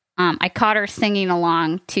 I caught her singing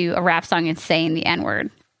along to a rap song and saying the N-word.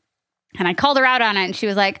 And I called her out on it, and she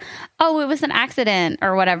was like, oh, it was an accident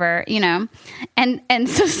or whatever, you know? And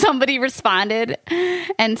so somebody responded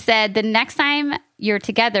and said, the next time you're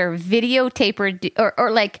together, videotape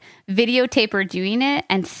her doing it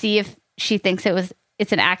and see if she thinks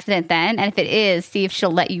it's an accident then. And if it is, see if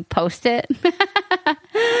she'll let you post it.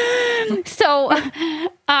 So,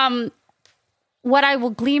 what I will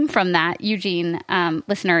glean from that, Eugene,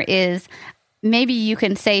 listener, is maybe you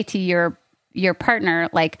can say to your partner,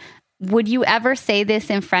 like, would you ever say this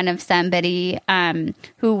in front of somebody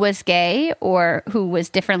who was gay or who was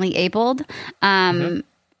differently abled?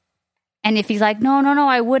 And if he's like, no,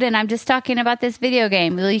 I wouldn't. I'm just talking about this video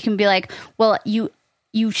game. Well, you can be like, well, you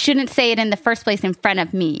shouldn't say it in the first place in front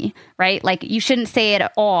of me, right? Like you shouldn't say it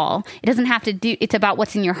at all. It doesn't have to do, it's about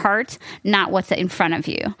what's in your heart, not what's in front of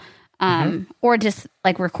you. Or just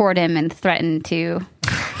like record him and threaten to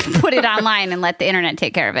put it online and let the internet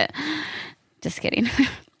take care of it. Just kidding.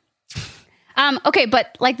 Okay,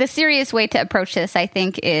 but like the serious way to approach this, I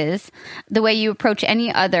think, is the way you approach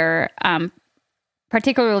any other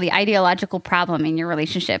particularly ideological problem in your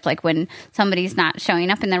relationship, like when somebody's not showing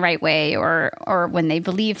up in the right way, or when they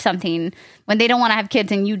believe something, when they don't want to have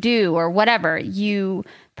kids and you do, or whatever. You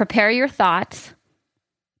prepare your thoughts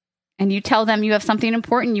and you tell them you have something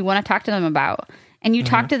important you want to talk to them about. And you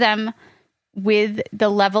talk to them with the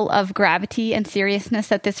level of gravity and seriousness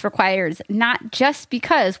that this requires, not just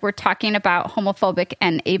because we're talking about homophobic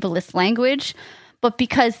and ableist language, but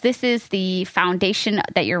because this is the foundation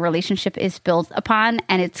that your relationship is built upon,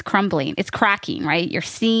 and it's crumbling, it's cracking, right? You're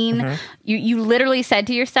seeing, you literally said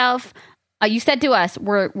to yourself, you said to us,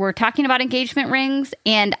 we're talking about engagement rings,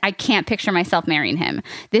 and I can't picture myself marrying him.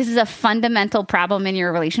 This is a fundamental problem in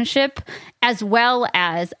your relationship, as well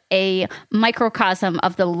as a microcosm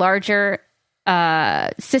of the larger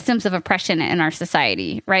systems of oppression in our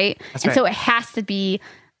society, right? That's and right. So it has to be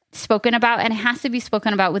spoken about, and it has to be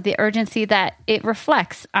spoken about with the urgency that it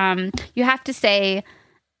reflects. You have to say,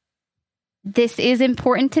 this is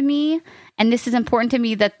important to me, and this is important to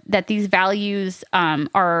me that these values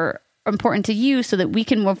are important to you, so that we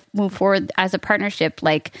can move forward as a partnership,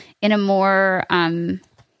 like in a more,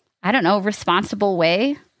 responsible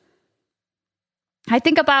way. I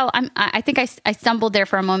think I stumbled there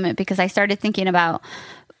for a moment because I started thinking about,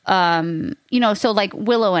 so like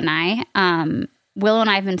Willow and I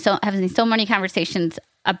have been having so many conversations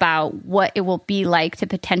about what it will be like to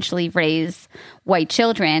potentially raise white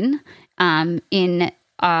children in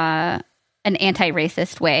an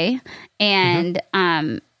anti-racist way. And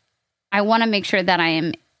I want to make sure that I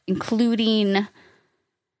am including...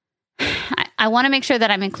 I want to make sure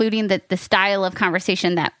that I'm including the style of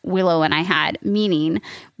conversation that Willow and I had, meaning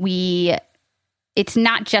it's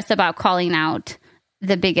not just about calling out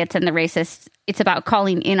the bigots and the racists. It's about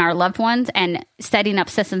calling in our loved ones and setting up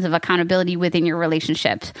systems of accountability within your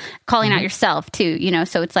relationships, calling out yourself too,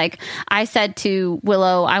 So it's like I said to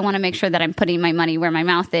Willow, I want to make sure that I'm putting my money where my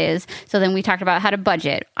mouth is. So then we talked about how to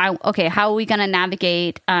budget. How are we going to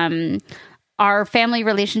navigate our family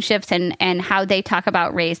relationships and how they talk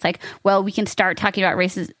about race? Like, well, we can start talking about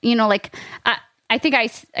races, I think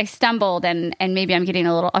I stumbled and maybe I'm getting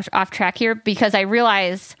a little off track here, because I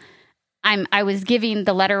realized I was giving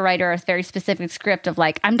the letter writer a very specific script of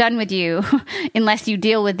like, I'm done with you unless you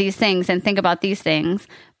deal with these things and think about these things.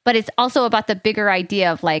 But it's also about the bigger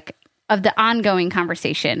idea of the ongoing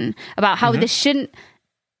conversation about how this shouldn't,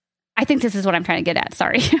 I think this is what I'm trying to get at.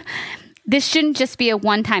 Sorry. This shouldn't just be a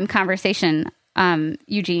one-time conversation,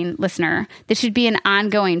 Eugene, listener. This should be an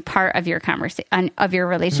ongoing part of your conversation, of your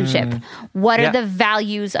relationship. What are the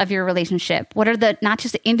values of your relationship? What are not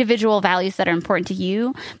just the individual values that are important to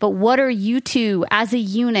you, but what are you two as a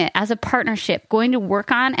unit, as a partnership going to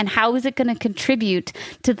work on, and how is it going to contribute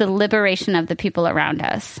to the liberation of the people around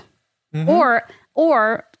us?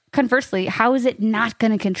 Or conversely, how is it not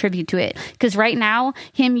going to contribute to it? Because right now,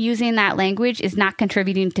 him using that language is not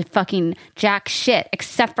contributing to fucking jack shit,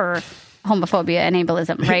 except for homophobia and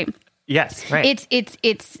ableism, right? Yes, right.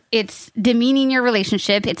 It's demeaning your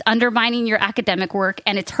relationship, it's undermining your academic work,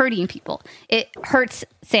 and it's hurting people. It hurts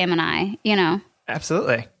Sam and I,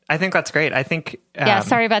 Absolutely. I think that's great. I think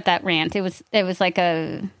sorry about that rant. It was like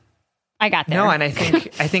I got there. No, and I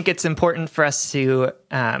think it's important for us to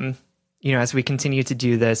as we continue to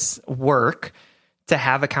do this work, to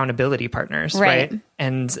have accountability partners, right?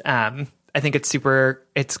 And I think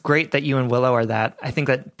it's great that you and Willow are that. I think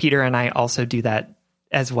that Peter and I also do that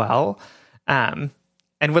as well, and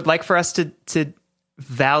would like for us to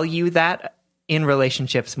value that in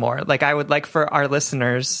relationships more. Like, I would like for our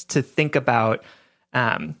listeners to think about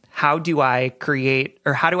how do I create,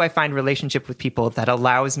 or how do I find relationship with people that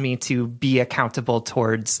allows me to be accountable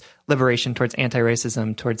towards liberation, towards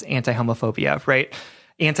anti-racism, towards anti-homophobia, right?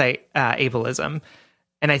 Anti-ableism.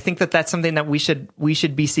 And I think that that's something that we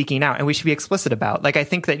should be seeking out, and we should be explicit about. Like, I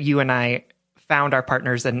think that you and I found our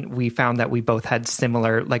partners, and we found that we both had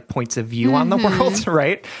similar points of view on the world,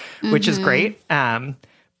 right? Which is great.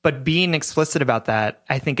 But being explicit about that,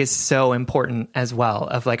 I think, is so important as well,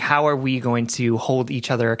 of how are we going to hold each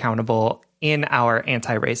other accountable in our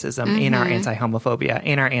anti-racism, in our anti-homophobia,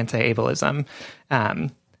 in our anti-ableism,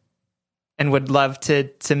 and would love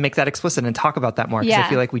to make that explicit and talk about that more, because I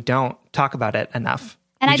feel like we don't talk about it enough.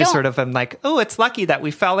 And I just sort of am like, oh, it's lucky that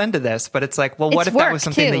we fell into this. But it's like, well, what if that was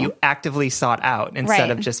something that you actively sought out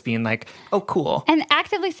instead of just being like, oh, cool. And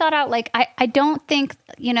actively sought out, like, I don't think,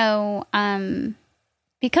 because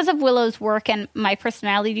of Willow's work and my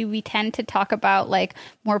personality, we tend to talk about like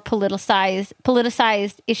more politicized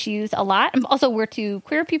issues a lot. And also, we're two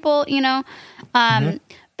queer people,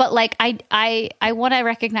 But like I want to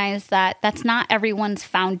recognize that that's not everyone's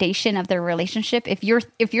foundation of their relationship. If you're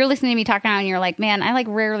listening to me talk now and you're like, man, I like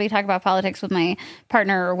rarely talk about politics with my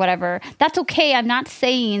partner or whatever, that's okay. I'm not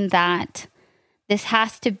saying that this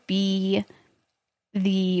has to be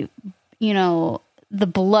the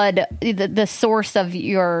blood, the source of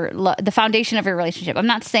the foundation of your relationship. I'm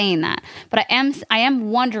not saying that, but I am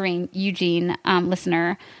wondering, Eugene,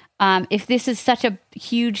 listener, if this is such a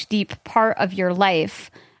huge, deep part of your life,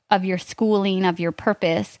 of your schooling, of your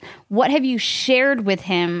purpose, what have you shared with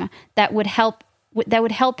him that would help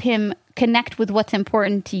him connect with what's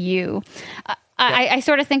important to you? I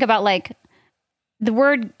sort of think about like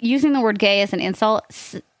using the word gay as an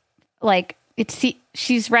insult, like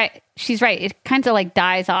she's right. It kind of like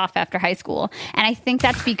dies off after high school. And I think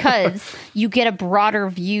that's because you get a broader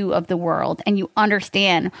view of the world and you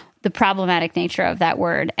understand the problematic nature of that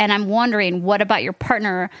word. And I'm wondering, what about your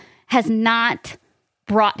partner has not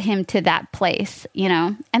brought him to that place,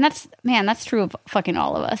 And that's true of fucking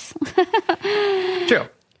all of us. True.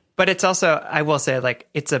 But it's also, I will say, like,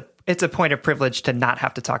 it's a point of privilege to not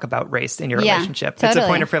have to talk about race in your relationship. Totally. It's a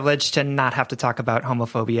point of privilege to not have to talk about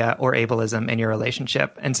homophobia or ableism in your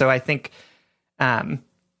relationship. And so I think,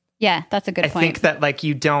 that's a good point. I think that like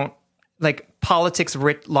you don't, like, politics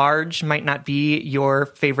writ large might not be your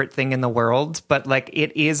favorite thing in the world, but like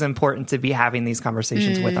it is important to be having these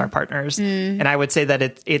conversations with our partners. And I would say that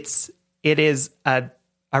it is a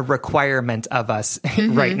requirement of us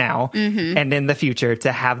right now and in the future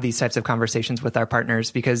to have these types of conversations with our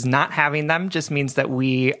partners, because not having them just means that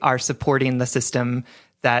we are supporting the system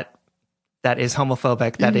that is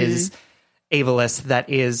homophobic, that is ableist, that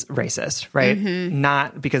is racist, right?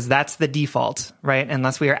 Not because that's the default, right?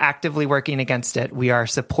 Unless we are actively working against it, we are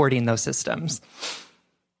supporting those systems.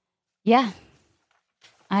 Yeah.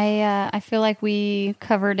 I feel like we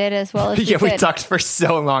covered it as well as we could. We talked for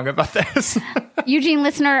so long about this. Eugene,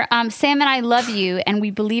 listener, Sam and I love you, and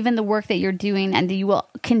we believe in the work that you're doing and that you will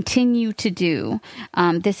continue to do.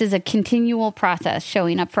 This is a continual process,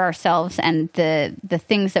 showing up for ourselves and the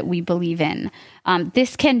things that we believe in.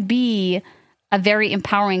 This can be a very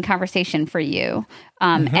empowering conversation for you,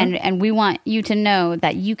 and we want you to know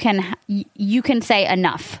that you can say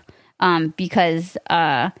enough, because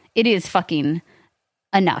it is fucking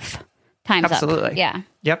enough. Time's Absolutely. up. Yeah.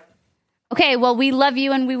 Yep. Okay, well, we love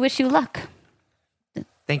you and we wish you luck.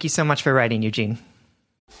 Thank you so much for writing, Eugene.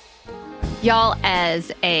 Y'all,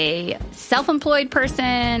 as a self-employed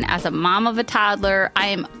person, as a mom of a toddler, I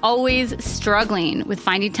am always struggling with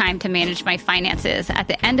finding time to manage my finances. At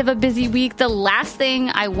the end of a busy week, the last thing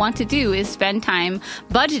I want to do is spend time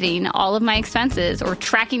budgeting all of my expenses or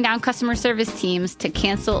tracking down customer service teams to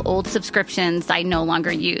cancel old subscriptions I no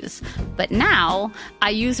longer use. But now I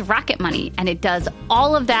use Rocket Money, and it does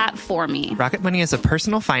all of that for me. Rocket Money is a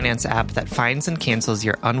personal finance app that finds and cancels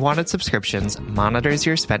your unwanted subscriptions, monitors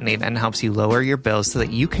your spending, and helps you lower your bills so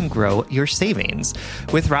that you can grow your savings.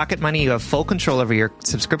 With Rocket Money, you have full control over your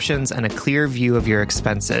subscriptions and a clear view of your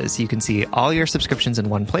expenses. You can see all your subscriptions in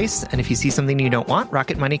one place, and if you see something you don't want,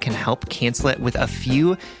 Rocket Money can help cancel it with a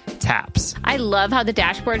few taps. I love how the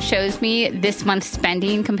dashboard shows me this month's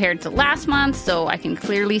spending compared to last month, so I can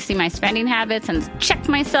clearly see my spending habits and check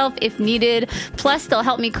myself if needed. Plus, they'll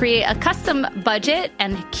help me create a custom budget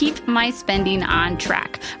and keep my spending on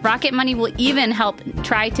track. Rocket Money will even help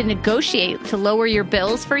try to negotiate to lower your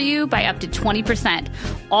bills for you by up to 20%.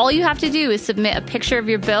 All you have to do is submit a picture of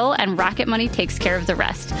your bill, and Rocket Money takes care of the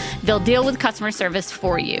rest. They'll deal with customer service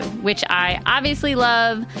for you, which I obviously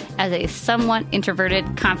love as a somewhat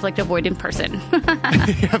introverted, conflict-avoidant person.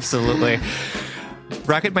 Absolutely.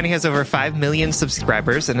 Rocket Money has over 5 million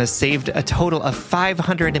subscribers and has saved a total of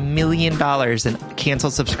 $500 million in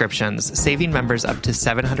canceled subscriptions, saving members up to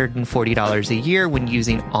 $740 a year when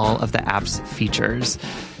using all of the app's features.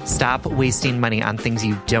 Stop wasting money on things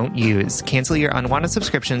you don't use. Cancel your unwanted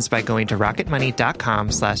subscriptions by going to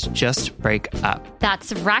rocketmoney.com/justbreakup.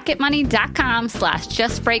 That's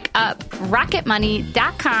rocketmoney.com/justbreakup.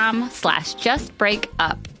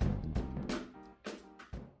 rocketmoney.com/justbreakup.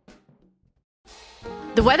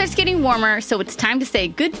 The weather's getting warmer, so it's time to say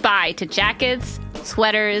goodbye to jackets,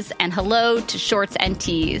 sweaters, and hello to shorts and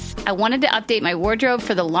tees. I wanted to update my wardrobe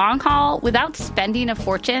for the long haul without spending a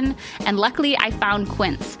fortune, and luckily I found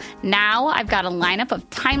Quince. Now I've got a lineup of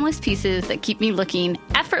timeless pieces that keep me looking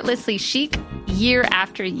effortlessly chic year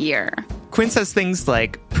after year. Quince has things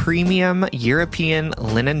like premium European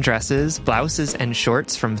linen dresses, blouses, and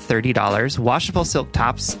shorts from $30, washable silk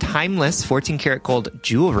tops, timeless 14-karat gold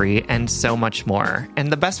jewelry, and so much more.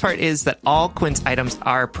 And the best part is that all Quince items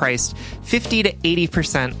are priced 50 to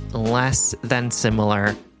 80% less than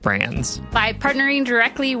similar brands. By partnering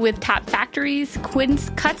directly with top factories, Quince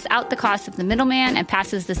cuts out the cost of the middleman and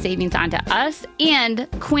passes the savings on to us. And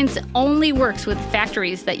Quince only works with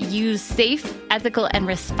factories that use safe, ethical, and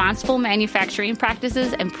responsible manufacturing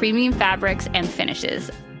practices and premium fabrics and finishes.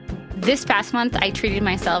 This past month, I treated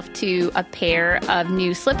myself to a pair of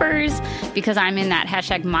new slippers because I'm in that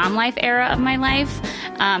hashtag mom life era of my life,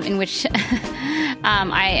 in which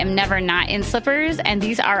I am never not in slippers. And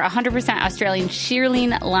these are 100% Australian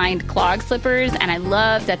shearling lined clog slippers. And I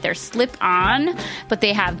love that they're slip on, but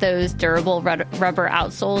they have those durable rubber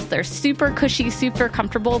outsoles. They're super cushy, super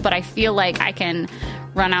comfortable, but I feel like I can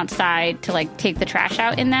run outside to like take the trash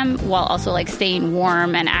out in them while also like staying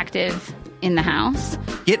warm and active in the house.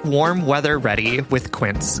 Get warm weather ready with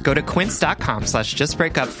Quince. Go to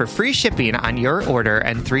quince.com/justbreakup for free shipping on your order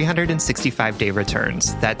and 365-day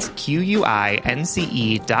returns. That's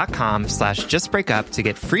QUINCE.com/justbreakup to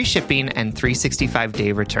get free shipping and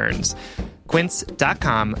 365-day returns.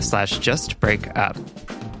 Quince.com/justbreakup.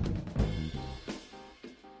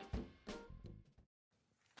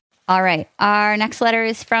 All right. Our next letter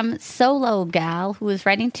is from Solo Gal, who is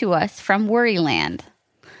writing to us from Worryland.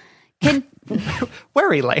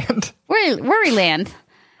 Worryland. Worryland.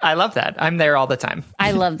 I love that. I'm there all the time. I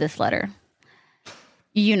love this letter.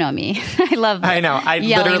 You know me. I know. I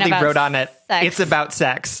literally wrote on it, sex. It's about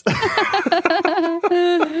sex.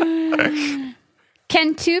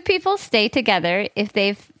 Can two people stay together if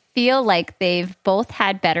they feel like they've both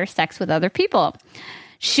had better sex with other people?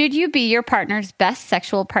 Should you be your partner's best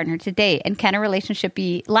sexual partner to date? And can a relationship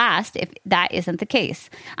last if that isn't the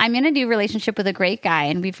case? I'm in a new relationship with a great guy,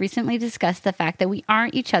 and we've recently discussed the fact that we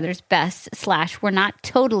aren't each other's best / we're not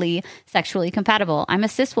totally sexually compatible. I'm a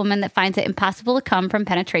cis woman that finds it impossible to come from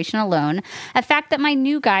penetration alone, a fact that my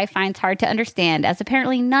new guy finds hard to understand, as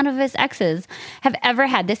apparently none of his exes have ever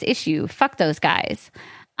had this issue. Fuck those guys.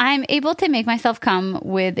 I'm able to make myself come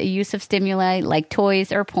with the use of stimuli like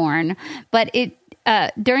toys or porn, but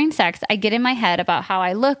during sex, I get in my head about how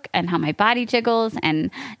I look and how my body jiggles,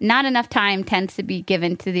 and not enough time tends to be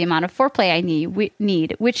given to the amount of foreplay I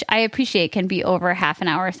need, which I appreciate can be over half an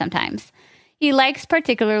hour sometimes. He likes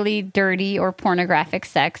particularly dirty or pornographic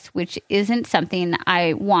sex, which isn't something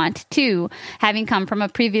I want to, having come from a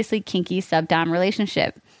previously kinky sub-dom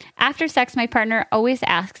relationship. After sex, my partner always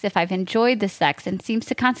asks if I've enjoyed the sex and seems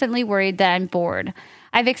to constantly worry that I'm bored.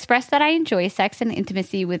 I've expressed that I enjoy sex and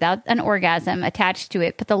intimacy without an orgasm attached to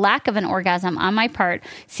it, but the lack of an orgasm on my part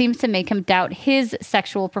seems to make him doubt his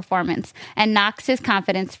sexual performance and knocks his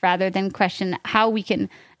confidence rather than question how we can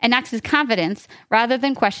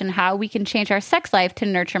change our sex life to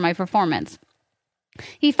nurture my performance.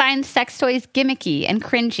 He finds sex toys gimmicky and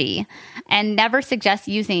cringy and never suggests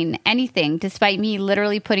using anything, despite me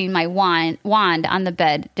literally putting my wand on the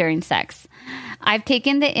bed during sex. I've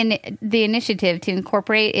taken the initiative to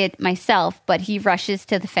incorporate it myself, but he rushes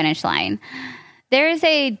to the finish line. There is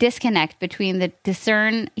a disconnect between the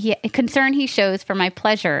concern he shows for my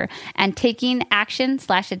pleasure and taking action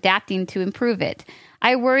 / adapting to improve it.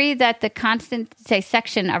 I worry that the constant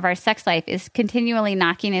dissection of our sex life is continually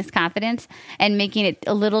knocking his confidence and making it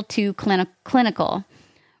a little too clinical.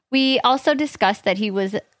 We also discussed that he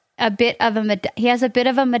has a bit of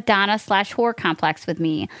a Madonna / whore complex with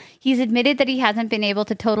me. He's admitted that he hasn't been able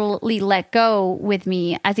to totally let go with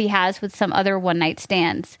me as he has with some other one-night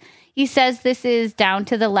stands. He says this is down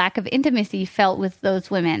to the lack of intimacy felt with those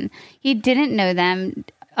women. He didn't know them,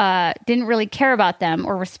 didn't really care about them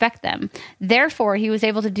or respect them. Therefore, he was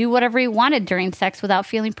able to do whatever he wanted during sex without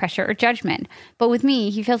feeling pressure or judgment. But with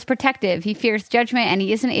me, he feels protective. He fears judgment, and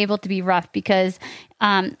he isn't able to be rough because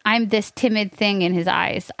I'm this timid thing in his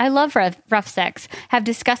eyes. I love rough sex, have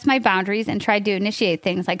discussed my boundaries, and tried to initiate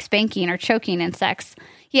things like spanking or choking in sex.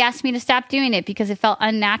 He asked me to stop doing it because it felt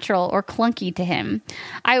unnatural or clunky to him.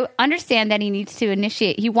 I understand that he needs to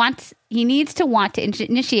initiate. He needs to want to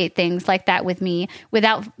initiate things like that with me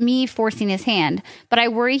without me forcing his hand, but I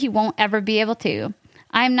worry he won't ever be able to.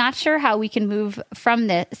 I'm not sure how we can move from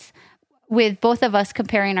this with both of us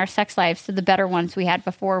comparing our sex lives to the better ones we had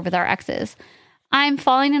before with our exes. I'm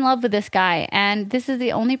falling in love with this guy, and this is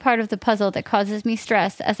the only part of the puzzle that causes me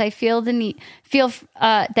stress, as I feel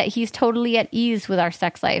that he's totally at ease with our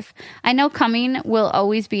sex life. I know coming will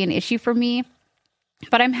always be an issue for me,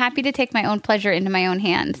 but I'm happy to take my own pleasure into my own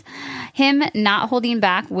hands. Him not holding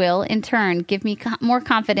back will, in turn, give me more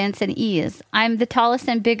confidence and ease. I'm the tallest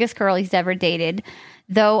and biggest girl he's ever dated.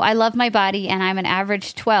 Though I love my body and I'm an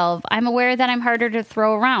average 12, I'm aware that I'm harder to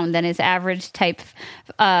throw around than his average type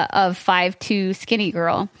of 5'2" skinny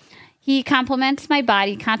girl. He compliments my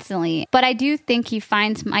body constantly, but I do think he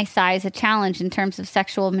finds my size a challenge in terms of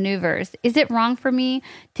sexual maneuvers. Is it wrong for me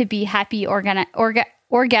to be happy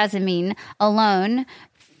orgasming alone,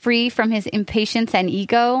 free from his impatience and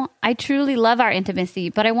ego? I truly love our intimacy,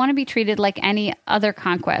 but I want to be treated like any other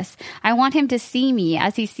conquest. I want him to see me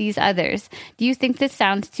as he sees others. Do you think this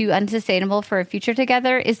sounds too unsustainable for a future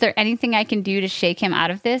together? Is there anything I can do to shake him out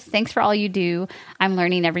of this? Thanks for all you do. I'm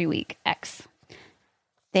learning every week. X.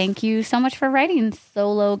 Thank you so much for writing,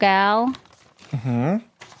 Solo Gal. Mm-hmm.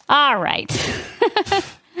 All right.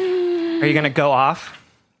 Are you going to go off?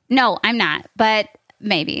 No, I'm not, but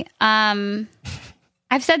maybe.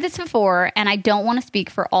 I've said this before, and I don't want to speak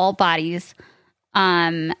for all bodies,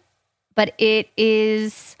 but it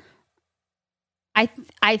is. I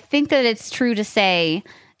think that it's true to say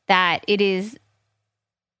that it is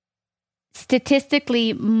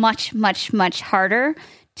statistically much, much, much harder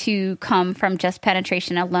to come from just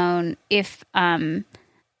penetration alone if you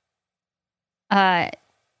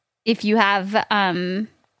have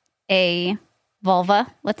a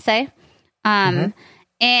vulva, let's say, and.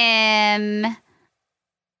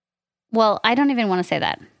 Well, I don't even want to say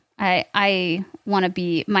that. I want to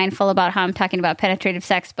be mindful about how I'm talking about penetrative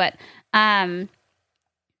sex. But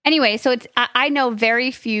anyway, so I know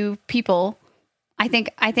very few people. I think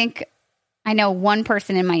I know one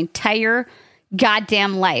person in my entire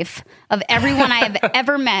goddamn life of everyone I have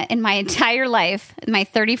ever met in my entire life, in my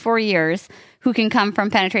 34 years, who can come from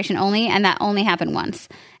penetration only. And that only happened once.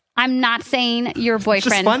 I'm not saying your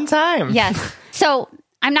boyfriend. Just one time. Yes. So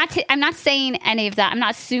I'm not saying any of that. I'm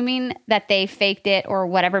not assuming that they faked it or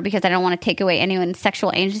whatever, because I don't want to take away anyone's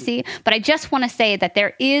sexual agency. But I just want to say that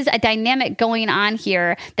there is a dynamic going on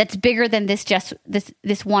here that's bigger than this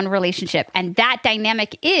one relationship, and that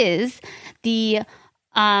dynamic is the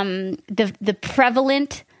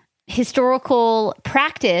prevalent historical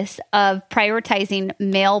practice of prioritizing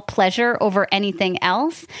male pleasure over anything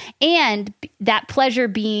else, and that pleasure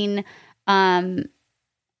being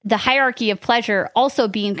the hierarchy of pleasure also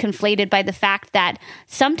being conflated by the fact that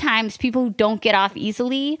sometimes people who don't get off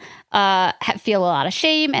easily feel a lot of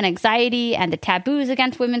shame and anxiety, and the taboos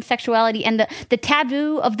against women's sexuality, and the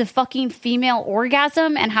taboo of the fucking female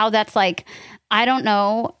orgasm, and how that's like, I don't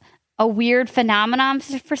know, a weird phenomenon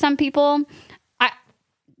for some people.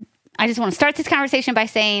 I just want to start this conversation by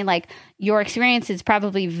saying, like, your experience is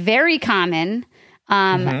probably very common.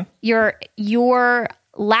 Your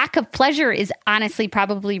lack of pleasure is honestly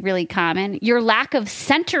probably really common. Your lack of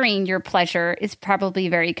centering your pleasure is probably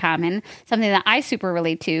very common, something that I super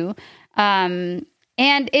relate to. And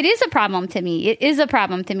it is a problem to me. It is a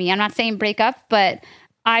problem to me. I'm not saying break up, but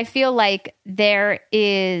I feel like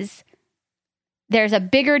there's a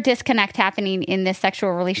bigger disconnect happening in this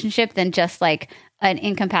sexual relationship than just like an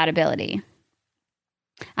incompatibility.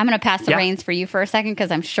 I'm going to pass the reins for you for a second,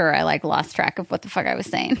 because I'm sure I lost track of what the fuck I was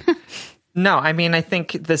saying. No, I mean, I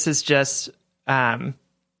think this is just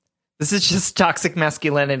toxic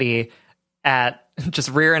masculinity at just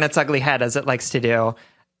rearing its ugly head, as it likes to do.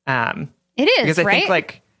 It is, because I right?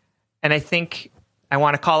 think and I think I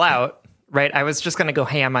want to call out, right? I was just going to go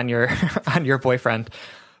ham on your boyfriend,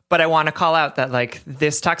 but I want to call out that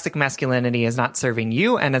this toxic masculinity is not serving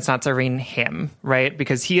you, and it's not serving him, right?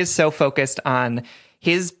 Because he is so focused on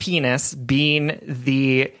his penis being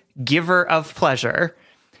the giver of pleasure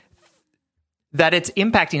that it's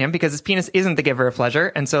impacting him, because his penis isn't the giver of pleasure.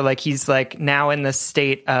 And so he's now in this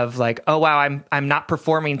state of oh wow, I'm not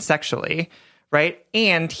performing sexually, right?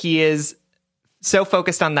 And he is so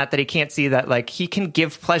focused on that he can't see that he can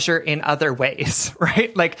give pleasure in other ways,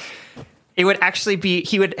 right? It would actually be,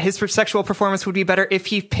 his sexual performance would be better if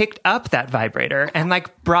he picked up that vibrator and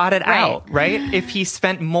brought it out, right? If he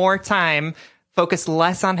spent more time focused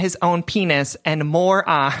less on his own penis and more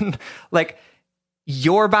on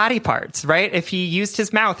your body parts, right? If he used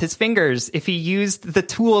his mouth, his fingers, if he used the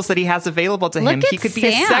tools that he has available to him, he could be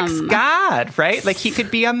a sex god, right? He could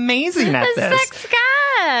be amazing at this. Sex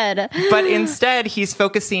god. But instead, he's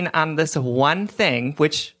focusing on this one thing,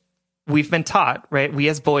 which we've been taught, right? We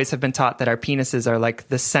as boys have been taught that our penises are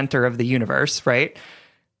the center of the universe, right?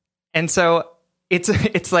 And so it's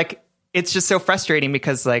it's just so frustrating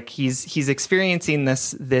because like he's experiencing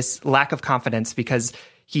this lack of confidence because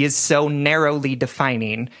he is so narrowly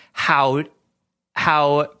defining how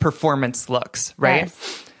performance looks, right?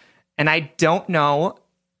 Yes. And I don't know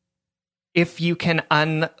if you can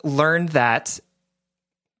unlearn that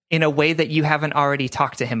in a way that you haven't already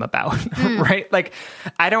talked to him about, right? Like,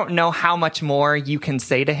 I don't know how much more you can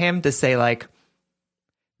say to him to say like,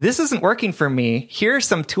 this isn't working for me. Here are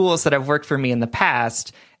some tools that have worked for me in the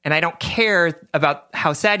past. And I don't care about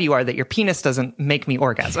how sad you are that your penis doesn't make me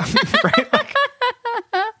orgasm, right? Like,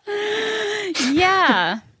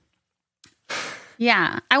 yeah.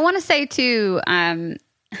 Yeah. I want to say too,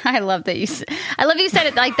 I love you said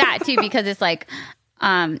it like that too, because it's like,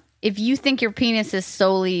 if you think your penis is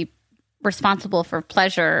solely responsible for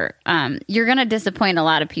pleasure, you're going to disappoint a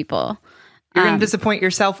lot of people. You're going to disappoint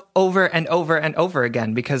yourself over and over and over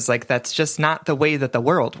again because like that's just not the way that the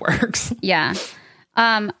world works. Yeah.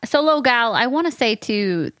 So Logal, I want to say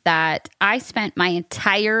too that I spent my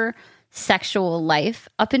entire sexual life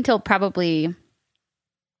up until probably,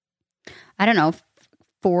 I don't know,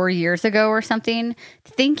 4 years ago or something,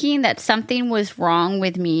 thinking that something was wrong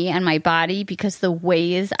with me and my body because the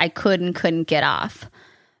ways I could and couldn't get off.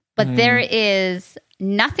 But there is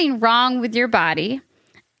nothing wrong with your body,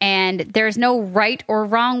 and there's no right or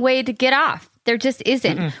wrong way to get off. There just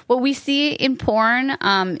isn't. Mm-mm. What we see in porn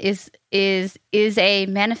is a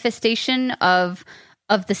manifestation of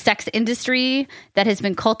the sex industry that has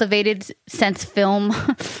been cultivated since film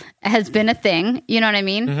has been a thing. You know what I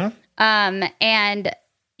mean? Mm-hmm.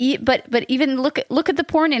 But even look at the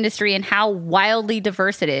porn industry and how wildly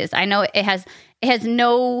diverse it is. I know it has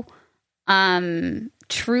no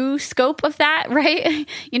true scope of that, right?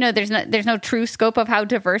 You know, there's no true scope of how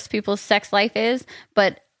diverse people's sex life is,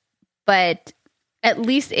 but at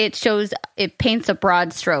least it paints a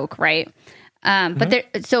broad stroke, right?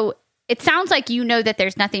 But so it sounds like you know that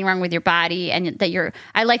there's nothing wrong with your body and that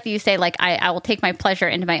I like that you say like, I will take my pleasure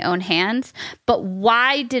into my own hands, but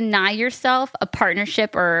why deny yourself a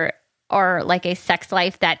partnership or like a sex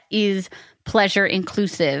life that is pleasure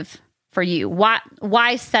inclusive for you?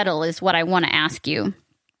 Why settle is what I want to ask you.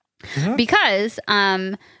 Mm-hmm. Because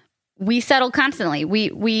we settle constantly.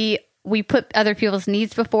 We put other people's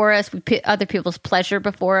needs before us. We put other people's pleasure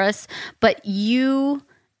before us. But you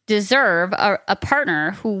deserve a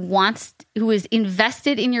partner who is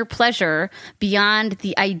invested in your pleasure beyond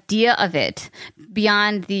the idea of it,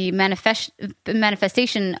 beyond the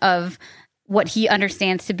manifestation of what he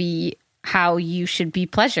understands to be how you should be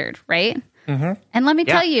pleasured, right? Mm-hmm. And let me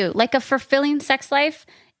tell you, like a fulfilling sex life,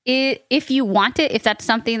 if you want it, if that's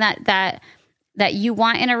something that you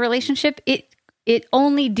want in a relationship, it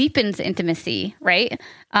only deepens intimacy, right?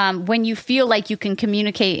 When you feel like you can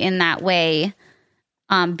communicate in that way,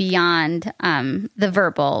 beyond the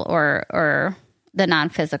verbal or the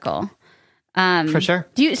non-physical. For sure.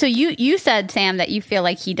 So you said, Sam, that you feel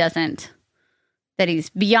like that he's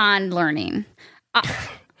beyond learning.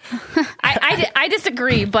 I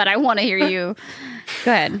disagree, but I want to hear you.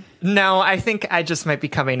 Go ahead. No, I think I just might be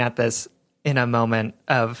coming at this in a moment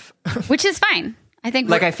of... Which is fine. I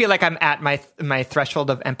think I feel like I'm at my threshold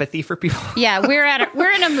of empathy for people. Yeah, we're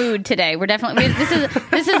in a mood today. We're definitely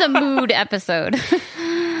this is a mood episode.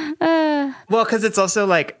 Well, because it's also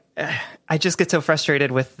like I just get so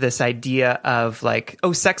frustrated with this idea of like,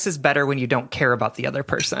 oh, sex is better when you don't care about the other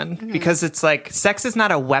person, mm-hmm. because it's like sex is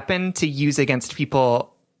not a weapon to use against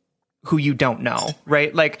people who you don't know,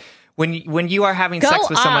 right? Like when you are having sex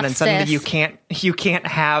with someone and suddenly you can't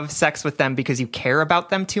have sex with them because you care about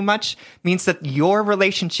them too much, means that your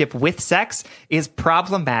relationship with sex is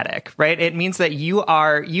problematic, right? It means that you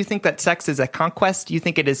think that sex is a conquest. You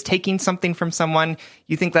think it is taking something from someone.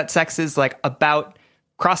 You think that sex is like about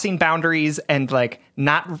crossing boundaries and like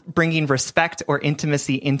not bringing respect or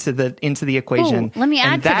intimacy into the equation. Ooh, let me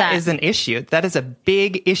add to that. That is an issue. That is a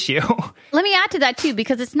big issue. Let me add to that too,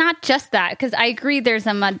 because it's not just that. Because I agree, there's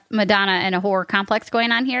a Madonna and a horror complex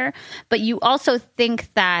going on here, but you also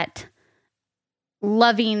think that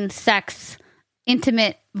loving sex,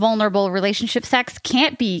 intimate, vulnerable relationship sex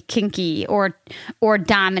can't be kinky or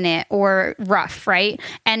dominant or rough, right?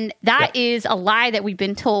 And that is a lie that we've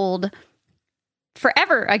been told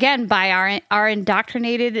forever, again, by our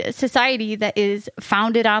indoctrinated society that is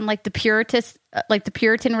founded on like the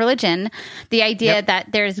Puritan religion, the idea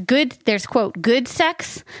that there's quote good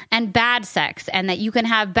sex and bad sex, and that you can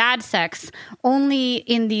have bad sex only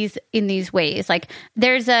in these ways. Like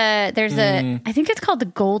there's a I think it's called the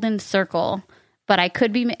Golden Circle but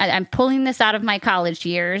I'm pulling this out of my college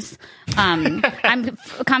years. I'm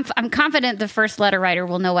confident the first letter writer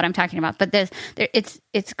will know what I'm talking about, but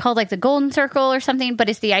it's called like the golden circle or something, but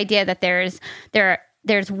it's the idea that there's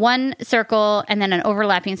one circle and then an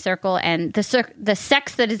overlapping circle, and the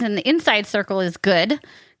sex that is in the inside circle is good,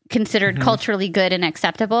 considered culturally good and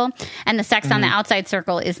acceptable, and the sex on the outside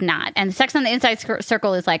circle is not. And the sex on the inside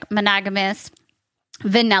circle is like monogamous,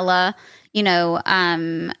 vanilla, in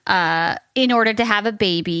order to have a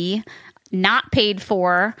baby, not paid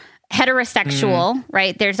for, heterosexual,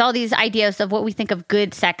 right? There's all these ideas of what we think of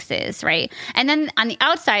good sex is, right? And then on the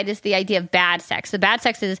outside is the idea of bad sex. The bad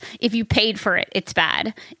sex is if you paid for it, it's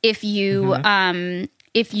bad. If you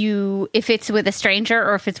if it's with a stranger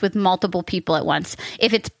or if it's with multiple people at once,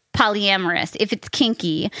 if it's polyamorous, if it's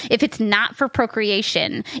kinky, if it's not for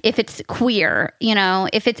procreation, if it's queer,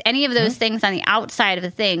 if it's any of those things on the outside of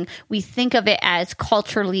the thing, we think of it as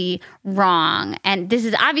culturally wrong. And this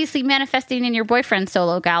is obviously manifesting in your boyfriend,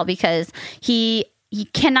 Solo Gal, because he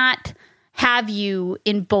cannot have you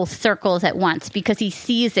in both circles at once because he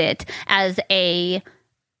sees it as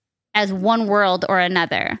one world or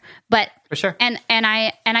another. But for sure. And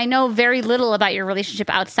I know very little about your relationship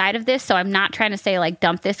outside of this, so I'm not trying to say like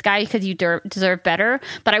dump this guy because you deserve better.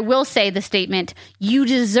 But I will say the statement, you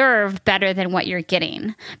deserve better than what you're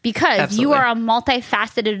getting, because Absolutely. You are a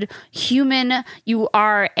multifaceted human. You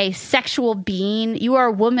are a sexual being. You are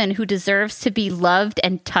a woman who deserves to be loved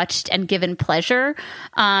and touched and given pleasure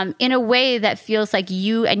in a way that feels like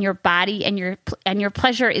you and your body and your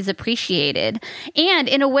pleasure is appreciated, and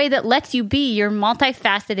in a way that lets you be your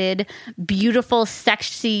multifaceted, beautiful,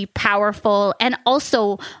 sexy, powerful, and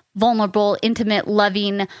also vulnerable, intimate,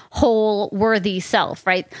 loving, whole, worthy self,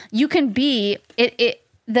 right? You can be it.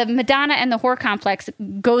 The Madonna and the whore complex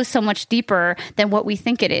goes so much deeper than what we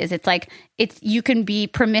think it is. It's like you can be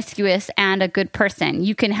promiscuous and a good person.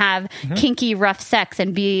 You can have kinky, rough sex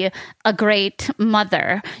and be a great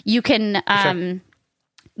mother. You can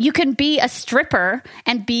you can be a stripper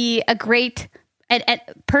and be a great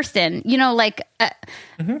person.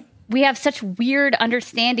 We have such weird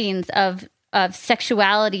understandings of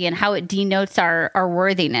sexuality and how it denotes our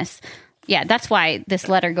worthiness. Yeah, that's why this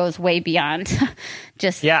letter goes way beyond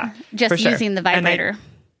just using the vibrator.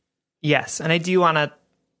 And I do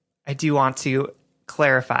want to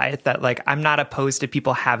clarify that, like, I'm not opposed to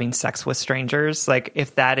people having sex with strangers. Like,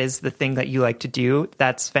 if that is the thing that you like to do,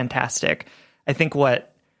 that's fantastic. I think what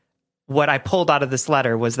I pulled out of this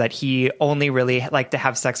letter was that he only really liked to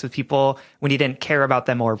have sex with people when he didn't care about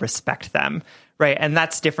them or respect them, right? And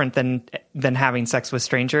that's different than having sex with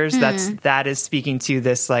strangers. That is speaking to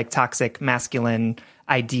this like toxic masculine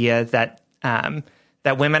idea that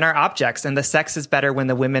that women are objects, and the sex is better when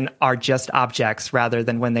the women are just objects rather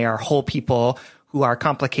than when they are whole people who are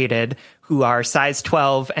complicated, who are size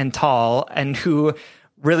 12 and tall, and who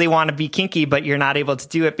really want to be kinky, but you're not able to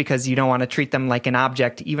do it because you don't want to treat them like an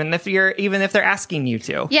object, even if they're asking you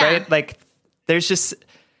to, right? Like, there's just,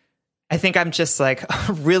 I think I'm just like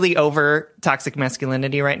really over toxic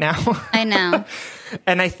masculinity right now. I know.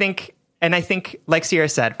 And I think, like Sierra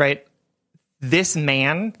said, right? This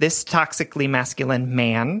toxically masculine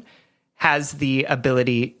man has the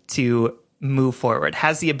ability to move forward,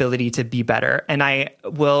 has the ability to be better. And I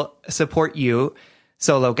will support you,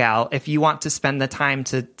 Solo Gal, if you want to spend the time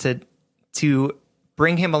to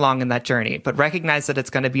bring him along in that journey, but recognize that it's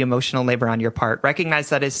going to be emotional labor on your part. Recognize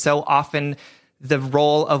that is so often the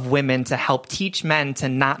role of women to help teach men to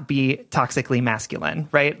not be toxically masculine,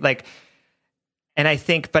 right? Like, and I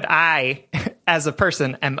think, but I, as a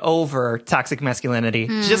person, am over toxic masculinity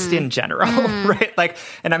just in general, right? Like,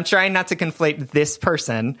 and I'm trying not to conflate this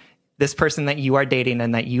person that you are dating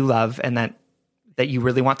and that you love and that you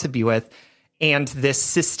really want to be with, and this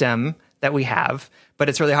system that we have. But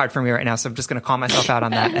it's really hard for me right now, so I'm just going to call myself out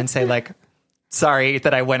on that and say, like, sorry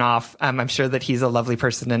that I went off. I'm sure that he's a lovely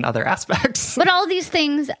person in other aspects. But all these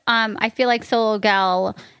things, I feel like Solo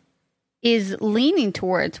Gal is leaning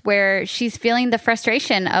towards, where she's feeling the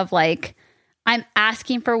frustration of like, I'm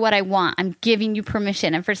asking for what I want. I'm giving you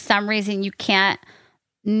permission. And for some reason, you can't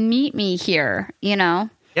meet me here,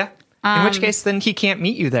 Yeah. In which case, then he can't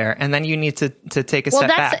meet you there, and then you need to take a step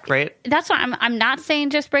back, right? That's why I'm not saying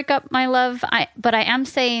just break up, my love. But I am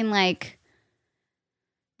saying, like,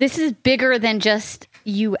 this is bigger than just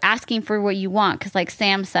you asking for what you want, because, like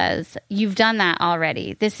Sam says, you've done that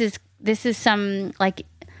already. This is some like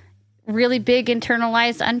really big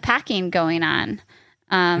internalized unpacking going on,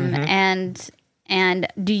 and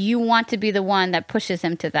do you want to be the one that pushes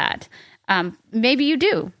him to that? Maybe you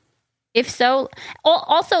do. If so,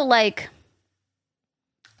 also, like,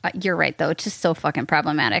 You're right, though. It's just so fucking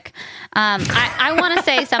problematic. I want to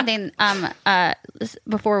say something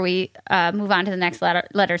before we move on to the next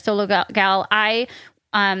letter. Solo Gal, I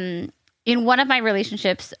in one of my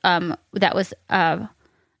relationships that was a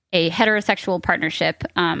heterosexual partnership,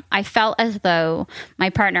 I felt as though my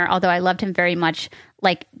partner, although I loved him very much,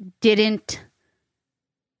 like didn't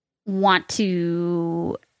want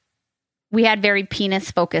to. We had very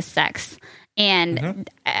penis-focused sex. And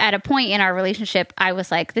at a point in our relationship, I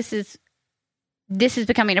was like, this is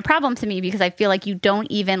becoming a problem to me because I feel like you don't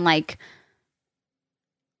even like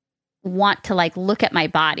want to like look at my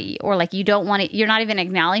body, or like you don't want it. You're not even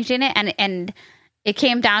acknowledging it. And it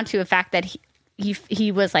came down to a fact that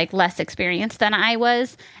he was like less experienced than I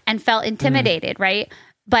was and felt intimidated. Right.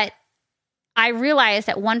 But I realized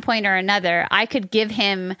at one point or another, I could give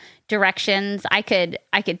him directions. I could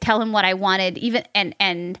tell him what I wanted, even,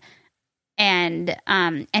 and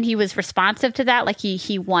he was responsive to that. Like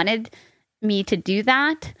he wanted me to do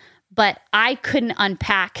that, but I couldn't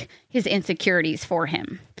unpack his insecurities for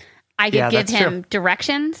him. I could give him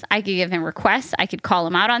directions. I could give him requests. I could call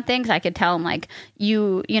him out on things. I could tell him like,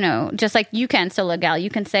 you know, just like you can, Solo Gal, you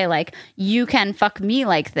can say like, you can fuck me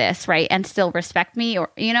like this, right? And still respect me, or,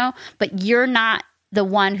 you know, but you're not the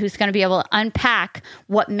one who's going to be able to unpack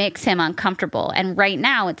what makes him uncomfortable. And right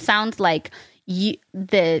now it sounds like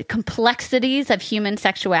the complexities of human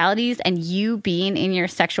sexualities and you being in your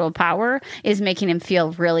sexual power is making him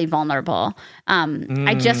feel really vulnerable.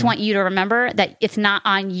 I just want you to remember that it's not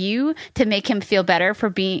on you to make him feel better for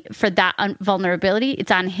that vulnerability.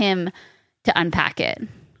 It's on him to unpack it.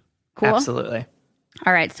 Cool. Absolutely.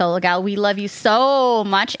 All right, Solo Gal, we love you so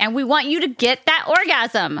much, and we want you to get that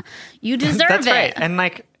orgasm. You deserve That's it. Right. And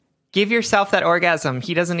like, give yourself that orgasm.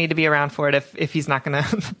 He doesn't need to be around for it if he's not going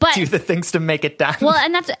to do the things to make it done. Well,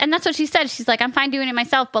 and that's what she said. She's like, I'm fine doing it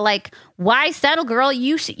myself, but like, why settle, girl?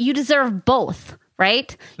 You deserve both,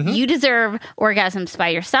 right? You deserve orgasms by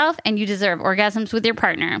yourself, and you deserve orgasms with your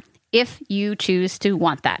partner if you choose to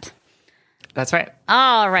want that. That's right.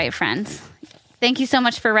 All right, friends. Thank you so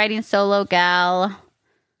much for writing, Solo Gal.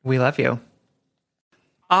 We love you.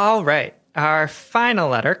 All right. Our final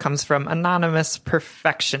letter comes from Anonymous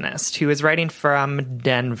Perfectionist, who is writing from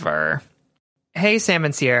Denver. Hey, Sam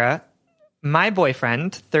and Sierra. My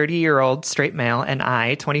boyfriend, 30-year-old straight male, and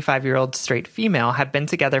I, 25-year-old straight female, have been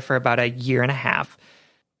together for about a year and a half.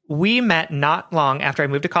 We met not long after I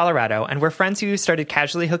moved to Colorado, and we're friends who started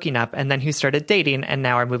casually hooking up and then who started dating and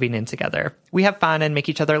now are moving in together. We have fun and make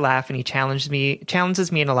each other laugh, and he challenges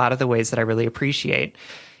me in a lot of the ways that I really appreciate.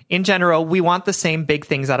 In general, we want the same big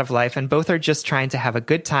things out of life, and both are just trying to have a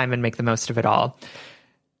good time and make the most of it all.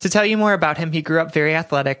 To tell you more about him, he grew up very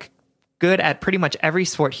athletic, good at pretty much every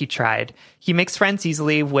sport he tried. He makes friends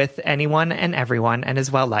easily with anyone and everyone and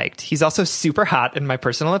is well liked. He's also super hot, in my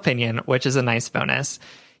personal opinion, which is a nice bonus.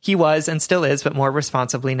 He was, and still is, but more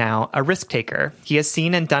responsibly now, a risk taker. He has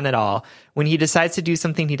seen and done it all. When he decides to do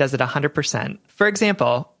something, he does it 100%. For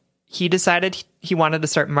example, he decided he wanted to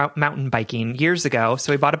start mountain biking years ago,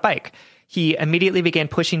 so he bought a bike. He immediately began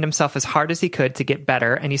pushing himself as hard as he could to get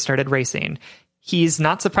better, and he started racing. He's,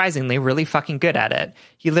 not surprisingly, really fucking good at it.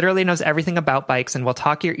 He literally knows everything about bikes and will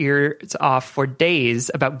talk your ears off for days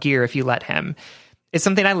about gear if you let him. It's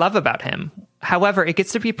something I love about him. However, it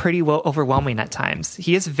gets to be pretty overwhelming at times.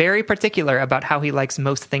 He is very particular about how he likes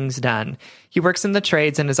most things done. He works in the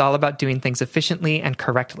trades and is all about doing things efficiently and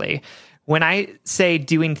correctly. When I say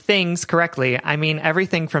doing things correctly, I mean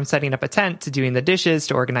everything from setting up a tent to doing the dishes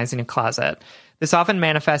to organizing a closet. This often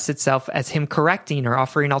manifests itself as him correcting or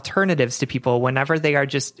offering alternatives to people whenever they are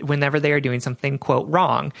doing something, quote,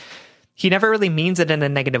 wrong. He never really means it in a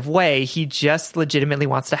negative way. He just legitimately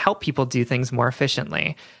wants to help people do things more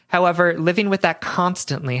efficiently. However, living with that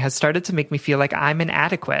constantly has started to make me feel like I'm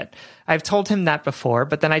inadequate. I've told him that before,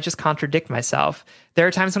 but then I just contradict myself. There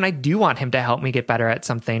are times when I do want him to help me get better at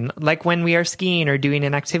something, like when we are skiing or doing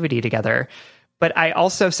an activity together. But I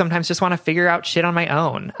also sometimes just want to figure out shit on my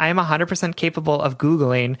own. I am 100% capable of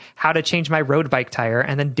Googling how to change my road bike tire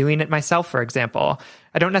and then doing it myself, for example.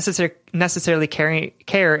 I don't necessarily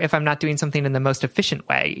care if I'm not doing something in the most efficient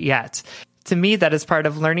way yet. To me, that is part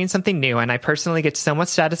of learning something new, and I personally get so much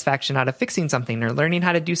satisfaction out of fixing something or learning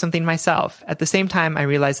how to do something myself. At the same time, I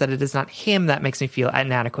realize that it is not him that makes me feel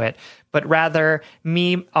inadequate, but rather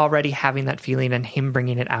me already having that feeling and him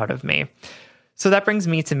bringing it out of me. So that brings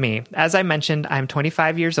me to me. As I mentioned, I'm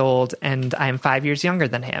 25 years old and I am 5 years younger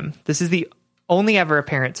than him. This is the only ever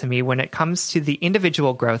apparent to me when it comes to the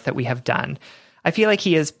individual growth that we have done. I feel like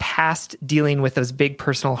he is past dealing with those big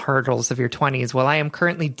personal hurdles of your 20s while I am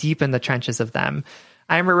currently deep in the trenches of them.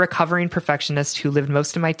 I am a recovering perfectionist who lived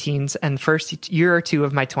most of my teens and first year or two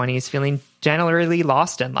of my 20s feeling generally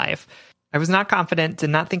lost in life. I was not confident, did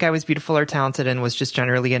not think I was beautiful or talented, and was just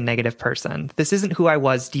generally a negative person. This isn't who I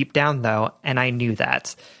was deep down, though, and I knew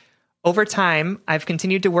that. Over time, I've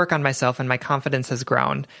continued to work on myself and my confidence has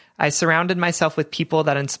grown. I surrounded myself with people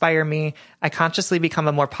that inspire me. I consciously become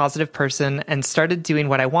a more positive person and started doing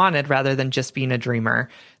what I wanted rather than just being a dreamer.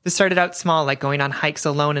 This started out small, like going on hikes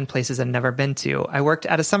alone in places I'd never been to. I worked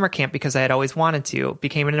at a summer camp because I had always wanted to,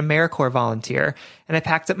 became an AmeriCorps volunteer, and I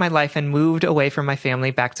packed up my life and moved away from my family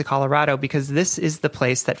back to Colorado because this is the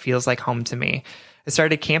place that feels like home to me. I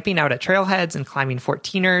started camping out at trailheads and climbing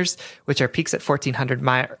 14ers, which are peaks at 1,400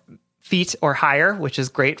 feet or higher, which is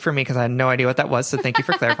great for me because I had no idea what that was. So thank you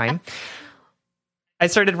for clarifying. I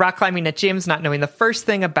started rock climbing at gyms, not knowing the first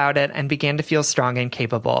thing about it, and began to feel strong and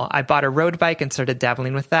capable. I bought a road bike and started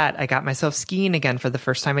dabbling with that. I got myself skiing again for the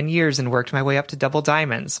first time in years and worked my way up to double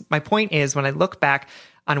diamonds. My point is, when I look back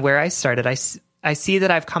on where I started, I see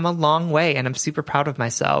that I've come a long way and I'm super proud of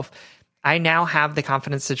myself. I now have the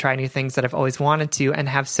confidence to try new things that I've always wanted to and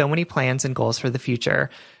have so many plans and goals for the future.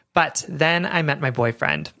 But then I met my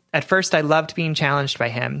boyfriend. At first, I loved being challenged by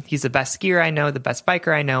him. He's the best skier I know, the best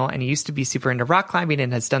biker I know, and he used to be super into rock climbing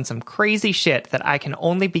and has done some crazy shit that I can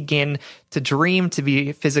only begin to dream to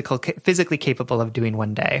be physically capable of doing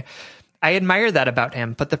one day. I admire that about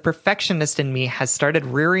him, but the perfectionist in me has started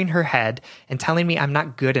rearing her head and telling me I'm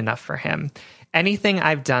not good enough for him. Anything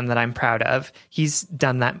I've done that I'm proud of, he's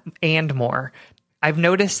done that and more. I've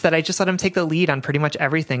noticed that I just let him take the lead on pretty much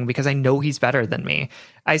everything because I know he's better than me.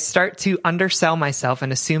 I start to undersell myself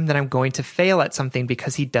and assume that I'm going to fail at something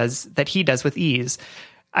because he does with ease.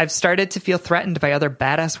 I've started to feel threatened by other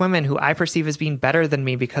badass women who I perceive as being better than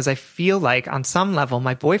me because I feel like on some level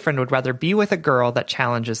my boyfriend would rather be with a girl that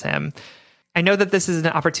challenges him. I know that this is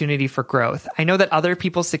an opportunity for growth. I know that other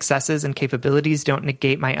people's successes and capabilities don't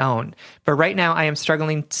negate my own. But right now I am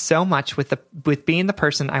struggling so much with being the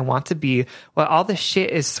person I want to be while all this shit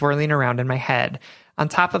is swirling around in my head. On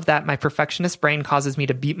top of that, my perfectionist brain causes me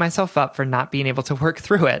to beat myself up for not being able to work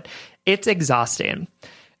through it. It's exhausting.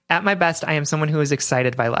 At my best, I am someone who is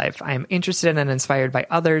excited by life. I am interested and inspired by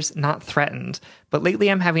others, not threatened. But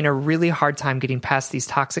lately I'm having a really hard time getting past these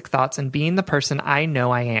toxic thoughts and being the person I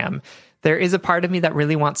know I am. There is a part of me that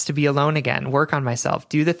really wants to be alone again, work on myself,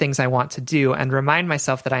 do the things I want to do, and remind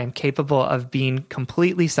myself that I am capable of being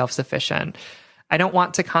completely self-sufficient. I don't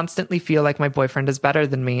want to constantly feel like my boyfriend is better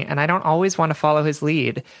than me, and I don't always want to follow his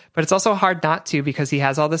lead. But it's also hard not to because he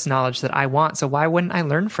has all this knowledge that I want, so why wouldn't I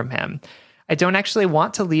learn from him? I don't actually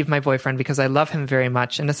want to leave my boyfriend because I love him very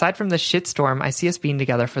much, and aside from the shitstorm, I see us being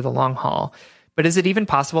together for the long haul. But is it even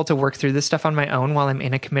possible to work through this stuff on my own while I'm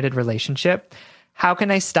in a committed relationship? How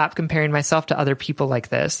can I stop comparing myself to other people like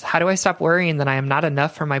this? How do I stop worrying that I am not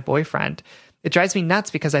enough for my boyfriend? It drives me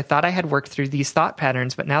nuts because I thought I had worked through these thought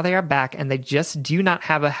patterns, but now they are back and they just do not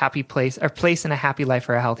have a happy place in a happy life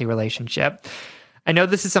or a healthy relationship. I know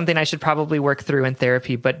this is something I should probably work through in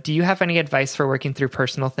therapy, but do you have any advice for working through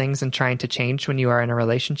personal things and trying to change when you are in a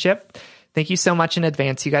relationship? Thank you so much in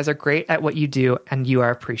advance. You guys are great at what you do and you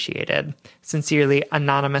are appreciated. Sincerely,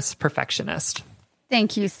 Anonymous Perfectionist.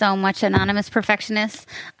 Thank you so much, Anonymous Perfectionist.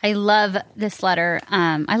 I love this letter.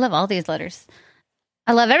 I love all these letters.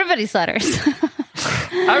 I love everybody's letters.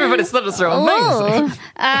 Everybody's letters are amazing.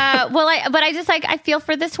 I feel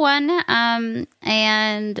for this one. I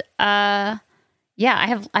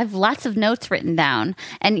have lots of notes written down.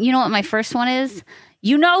 And you know what my first one is?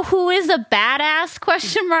 You know who is a badass? ?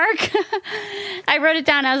 I wrote it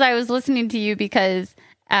down as I was listening to you because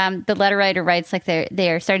the letter writer writes like they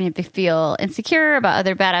are starting to feel insecure about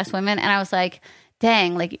other badass women. And I was like,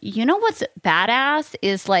 dang, like, you know what's badass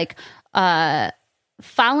is like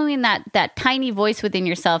following that tiny voice within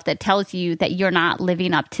yourself that tells you that you're not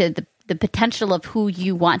living up to the potential of who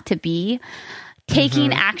you want to be.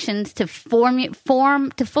 Taking actions to fully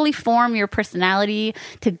form your personality,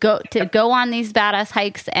 to go on these badass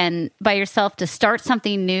hikes and by yourself, to start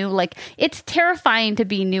something new. Like, it's terrifying to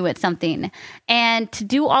be new at something and to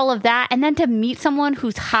do all of that, and then to meet someone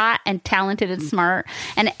who's hot and talented and smart,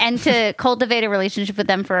 and to cultivate a relationship with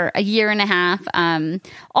them for a year and a half,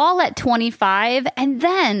 all at 25, and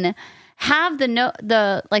then have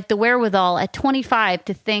the wherewithal at 25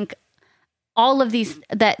 to think all of these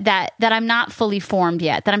that I'm not fully formed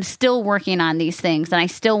yet, that I'm still working on these things, and I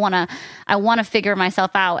want to figure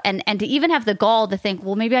myself out, and to even have the gall to think,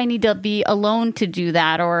 well, maybe I need to be alone to do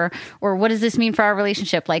that, or what does this mean for our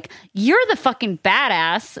relationship? Like, you're the fucking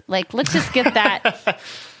badass. Like, let's just get that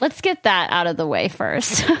let's get that out of the way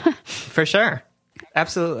first. For sure.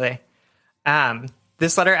 Absolutely.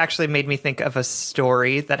 this letter actually made me think of a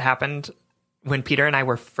story that happened when Peter and I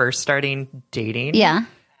were first starting dating. Yeah.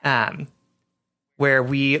 Where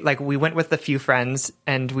we went with a few friends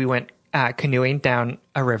and we went canoeing down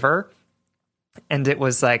a river. And it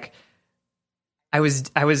was like, I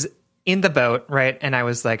was in the boat, right? And I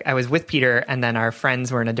was with Peter, and then our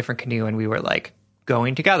friends were in a different canoe and we were like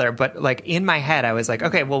going together. But like in my head, I was like,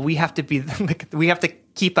 okay, well, we have to be like, we have to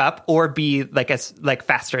keep up or be like as like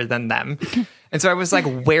faster than them. And so I was like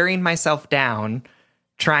wearing myself down,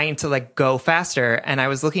 trying to like go faster. And I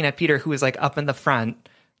was looking at Peter, who was like up in the front,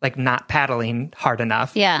 like not paddling hard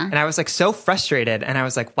enough. Yeah. And I was like so frustrated. And I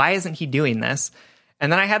was like, why isn't he doing this?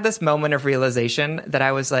 And then I had this moment of realization that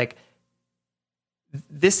I was like,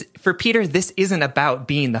 this, for Peter, this isn't about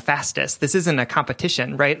being the fastest. This isn't a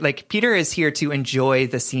competition, right? Like Peter is here to enjoy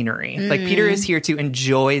the scenery. Like Peter is here to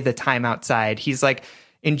enjoy the time outside. He's like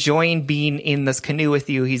enjoying being in this canoe with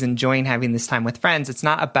you. He's enjoying having this time with friends. It's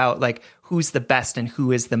not about like who's the best and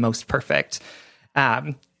who is the most perfect.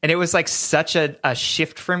 And it was like such a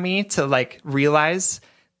shift for me to like realize,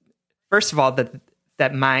 first of all,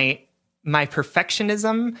 that my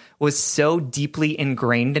perfectionism was so deeply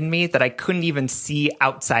ingrained in me that I couldn't even see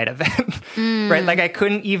outside of it. Right? Like I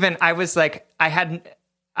couldn't even, I was like, I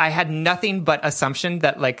had nothing but assumption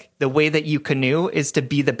that like the way that you canoe is to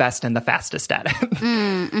be the best and the fastest at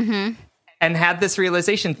it. And had this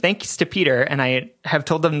realization, thanks to Peter, and I have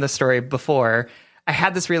told them the story before, I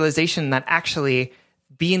had this realization that actually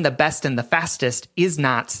being the best and the fastest is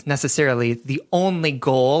not necessarily the only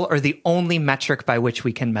goal or the only metric by which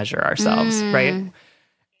we can measure ourselves, right?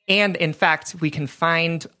 And in fact, we can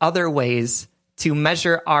find other ways to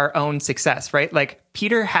measure our own success, right? Like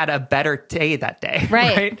Peter had a better day that day,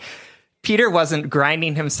 right? Peter wasn't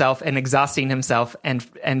grinding himself and exhausting himself and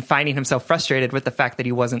finding himself frustrated with the fact that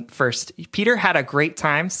he wasn't first. Peter had a great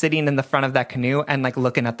time sitting in the front of that canoe and like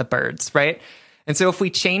looking at the birds, right? And so if we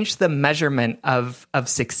change the measurement of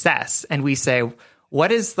success and we say,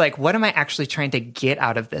 what am I actually trying to get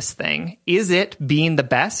out of this thing? Is it being the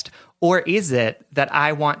best, or is it that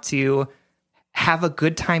I want to have a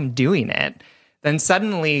good time doing it? Then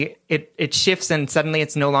suddenly it shifts, and suddenly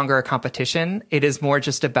it's no longer a competition. It is more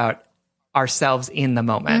just about ourselves in the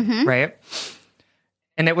moment, right?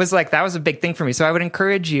 And it was like, that was a big thing for me. So I would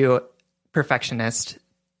encourage you, perfectionist,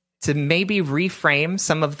 to maybe reframe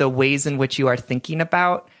some of the ways in which you are thinking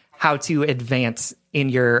about how to advance in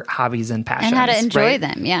your hobbies and passions. And how to enjoy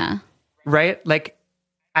them, yeah. Right? Like,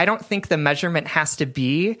 I don't think the measurement has to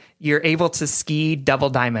be you're able to ski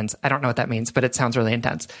double diamonds. I don't know what that means, but it sounds really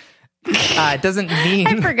intense. It doesn't mean...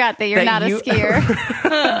 I forgot that you're not a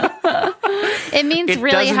skier. It means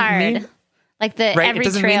really hard. Like every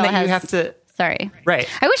trail has... You have to... Sorry. Right.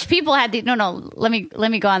 I wish people had the... No. Let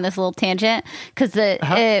me go on this little tangent, because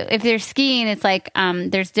if they're skiing, it's like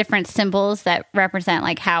there's different symbols that represent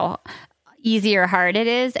like how easy or hard it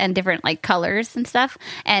is, and different like colors and stuff.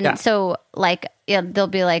 And so like there'll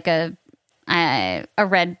be like a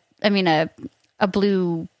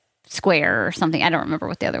blue square or something. I don't remember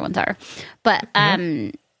what the other ones are, but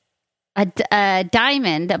a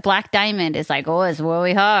diamond, a black diamond is like, oh, it's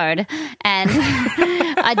really hard. And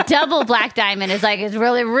a double black diamond is like, it's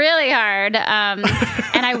really, really hard.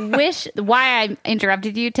 And I wish, why I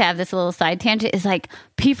interrupted you to have this little side tangent is like,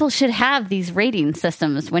 people should have these rating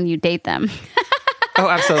systems when you date them. Oh,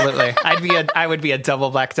 absolutely. I would be a double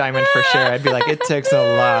black diamond for sure. I'd be like, it takes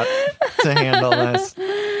a lot to handle this.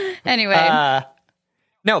 Anyway.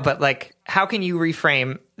 No, but like, how can you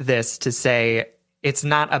reframe this to say, it's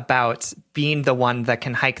not about being the one that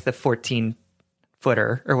can hike the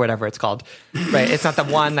 14-footer or whatever it's called, right? It's not the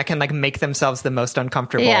one that can like make themselves the most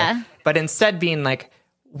uncomfortable, but instead being like,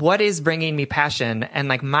 what is bringing me passion? And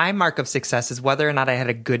like my mark of success is whether or not I had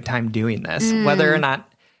a good time doing this, whether or not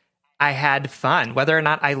I had fun, whether or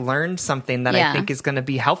not I learned something that I think is going to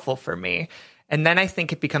be helpful for me. And then I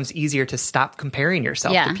think it becomes easier to stop comparing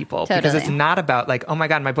yourself to people, because it's not about like, oh my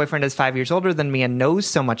God, my boyfriend is 5 years older than me and knows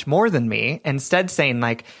so much more than me. Instead saying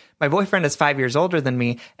like, my boyfriend is 5 years older than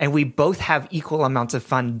me and we both have equal amounts of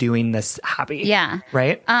fun doing this hobby. Yeah.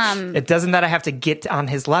 Right? It doesn't that I have to get on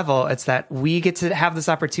his level. It's that we get to have this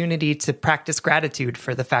opportunity to practice gratitude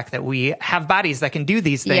for the fact that we have bodies that can do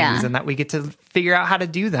these things and that we get to figure out how to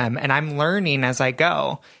do them. And I'm learning as I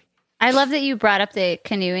go. I love that you brought up the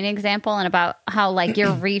canoeing example and about how like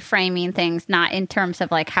you're reframing things, not in terms of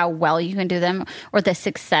like how well you can do them or the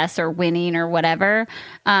success or winning or whatever.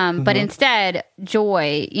 But instead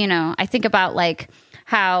joy, I think about like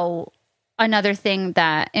how another thing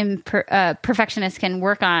that perfectionists can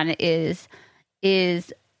work on is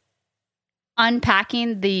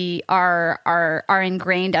unpacking our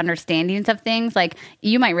ingrained understandings of things. Like,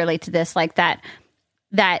 you might relate to this, like that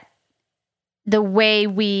the way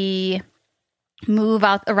we move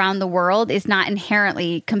out around the world is not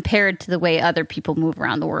inherently compared to the way other people move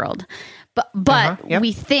around the world. But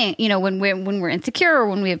we think, when we're insecure or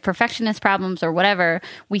when we have perfectionist problems or whatever,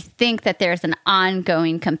 we think that there's an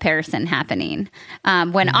ongoing comparison happening.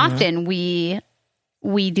 When often we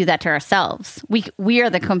do that to ourselves. We are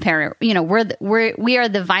the comparer. We are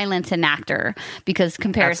the violence enactor, because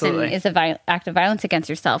comparison is an act of violence against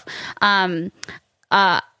yourself.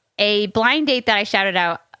 A blind date that I shouted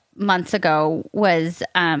out months ago was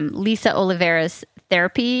Lisa Oliveira's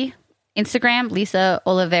therapy Instagram, Lisa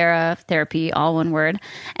Oliveira Therapy, all one word.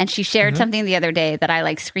 And she shared something the other day that I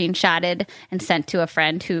screenshotted and sent to a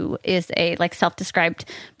friend who is a self-described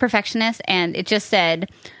perfectionist. And it just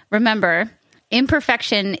said, remember,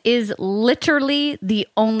 imperfection is literally the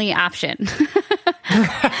only option. And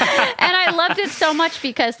I loved it so much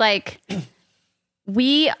because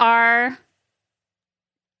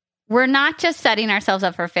we're not just setting ourselves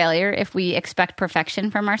up for failure if we expect perfection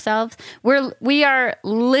from ourselves. We are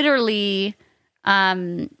literally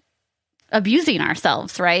abusing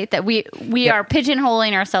ourselves, right? That we are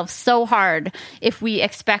pigeonholing ourselves so hard if we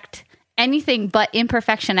expect anything but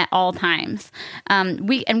imperfection at all times.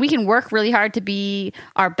 We can work really hard to be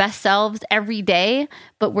our best selves every day,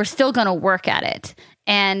 but we're still going to work at it.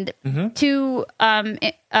 And to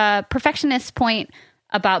a perfectionist's point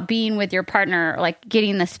about being with your partner,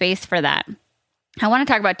 getting the space for that, I want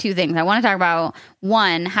to talk about two things. I want to talk about,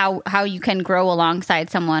 one, how you can grow alongside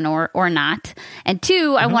someone or not. And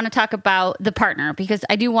two, I want to talk about the partner, because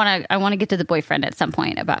I want to get to the boyfriend at some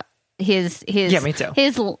point about his me too.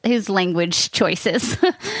 his language choices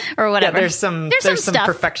or whatever. Yeah, there's some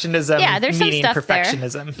perfectionism. Yeah, there's some stuff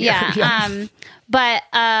perfectionism. There. Yeah.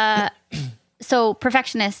 But so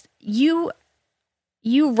perfectionist, you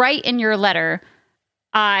write in your letter,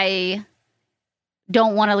 I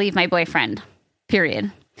don't want to leave my boyfriend,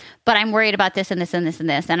 period. But I'm worried about this and this and this and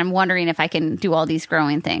this, and I'm wondering if I can do all these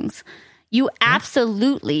growing things. You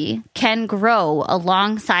absolutely can grow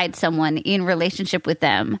alongside someone in relationship with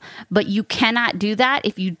them, but you cannot do that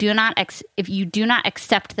if you do not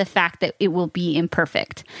accept the fact that it will be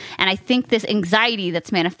imperfect. And I think this anxiety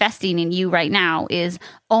that's manifesting in you right now is,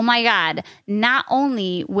 oh my God, not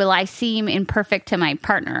only will I seem imperfect to my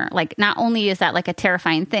partner, not only is that a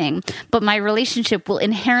terrifying thing, but my relationship will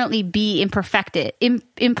inherently be imperfect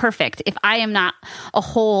if I am not a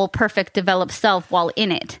whole, perfect, developed self while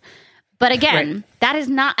in it. But again, that is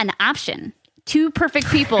not an option. Two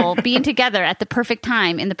perfect people being together at the perfect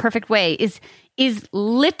time in the perfect way is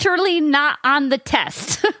literally not on the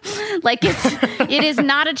test. It is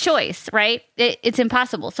not a choice, right? It's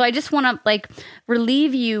impossible. So I just want to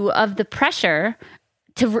relieve you of the pressure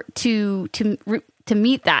to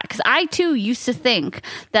meet that, because I too used to think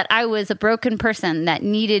that I was a broken person that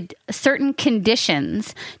needed certain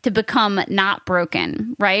conditions to become not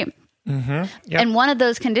broken, right? Yep. And one of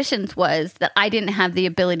those conditions was that I didn't have the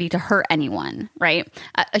ability to hurt anyone, right?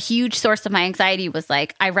 A huge source of my anxiety was I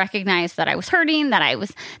recognized that I was hurting, that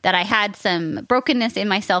I had some brokenness in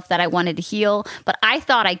myself that I wanted to heal, but I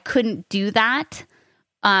thought I couldn't do that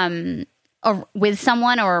or with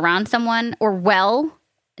someone or around someone or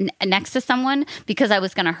next to someone because I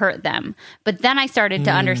was going to hurt them. But then I started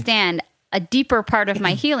to understand a deeper part of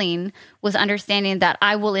my healing was understanding that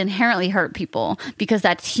I will inherently hurt people because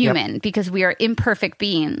that's human, because we are imperfect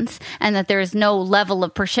beings, and that there is no level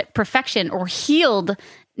of perfection or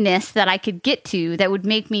healedness that I could get to that would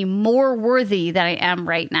make me more worthy than I am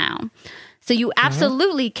right now. So you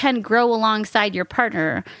absolutely can grow alongside your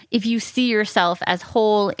partner if you see yourself as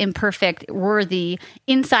whole, imperfect, worthy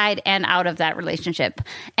inside and out of that relationship.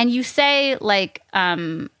 And you say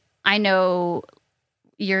I know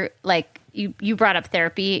you're you brought up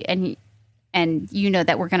therapy and you know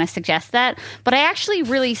that we're going to suggest that, but I actually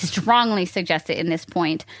really strongly suggest it in this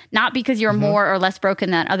point, not because you're more or less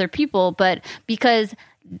broken than other people, but because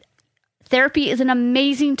therapy is an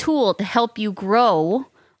amazing tool to help you grow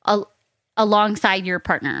alongside your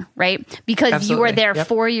partner, right? Because you are there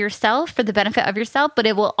for yourself, for the benefit of yourself, but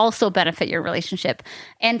it will also benefit your relationship.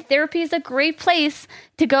 And therapy is a great place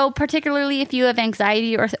to go, particularly if you have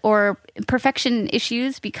anxiety or perfection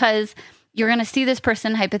issues, because you're going to see this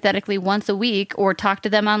person hypothetically once a week or talk to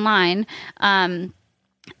them online.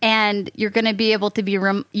 And you're going to be able to be,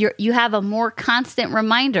 you have a more constant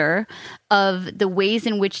reminder of the ways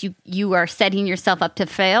in which you are setting yourself up to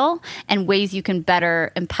fail and ways you can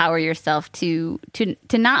better empower yourself to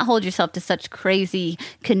not hold yourself to such crazy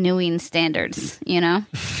canoeing standards,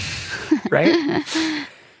 Right?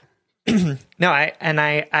 No,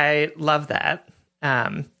 I love that.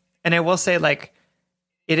 And I will say, like,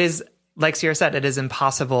 it is, like Sierra said, it is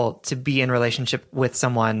impossible to be in relationship with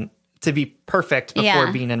someone, to be perfect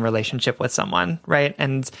before being in relationship with someone, right?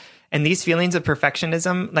 And these feelings of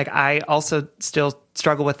perfectionism, like, I also still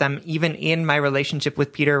struggle with them even in my relationship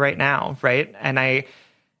with Peter right now, right? And I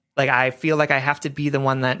feel like I have to be the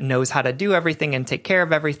one that knows how to do everything and take care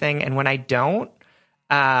of everything. And when I don't,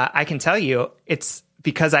 I can tell you it's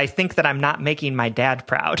because I think that I'm not making my dad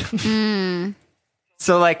proud.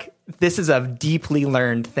 So, like, this is a deeply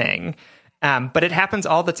learned thing. But it happens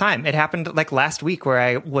all the time. It happened like last week where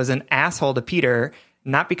I was an asshole to Peter,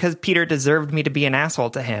 not because Peter deserved me to be an asshole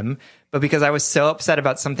to him, but because I was so upset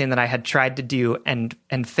about something that I had tried to do and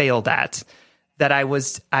failed at, that I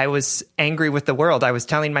was angry with the world. I was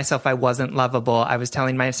telling myself I wasn't lovable. I was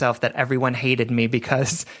telling myself that everyone hated me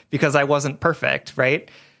because I wasn't perfect, right?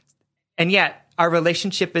 And yet our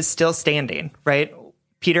relationship is still standing, right?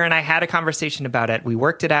 Peter and I had a conversation about it. We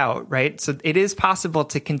worked it out, right? So it is possible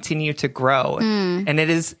to continue to grow. And it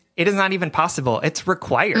is not even possible. It's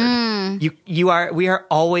required. We are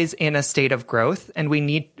always in a state of growth, and we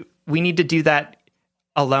need to do that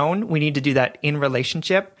alone. We need to do that in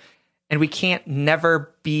relationship, and we can't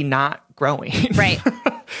never be not growing. Right.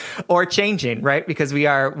 Or changing, right? Because we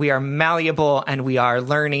are malleable, and we are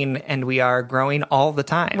learning, and we are growing all the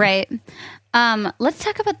time. Right. Let's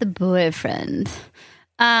talk about the boyfriend.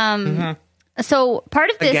 So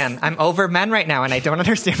part of this... Again, I'm over men right now, and I don't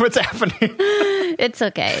understand what's happening. It's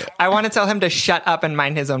okay. I want to tell him to shut up and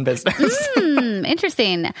mind his own business.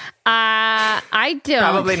 Interesting. I don't.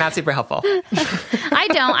 Probably not super helpful. I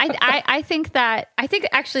don't. I think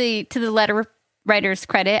actually, to the letter writer's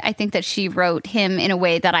credit, I think that she wrote him in a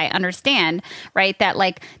way that I understand, right? That,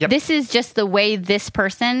 like, this is just the way this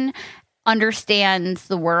person understands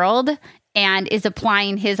the world and is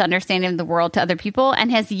applying his understanding of the world to other people,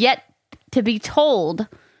 and has yet to be told,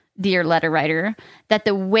 dear letter writer, that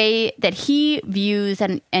the way that he views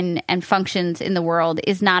and functions in the world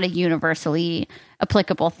is not a universally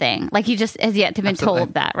applicable thing. Like, he just has yet to be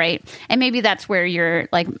told that, right? And maybe that's where your,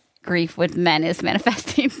 like, grief with men is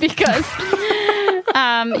manifesting, because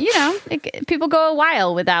people go a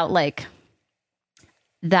while without, like,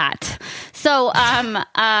 that. So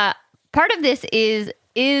part of this is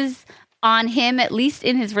on him, at least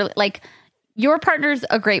in his, like, your partner's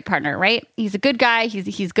a great partner, right? He's a good guy.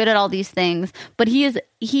 He's good at all these things, but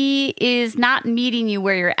he is not meeting you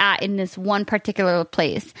where you're at in this one particular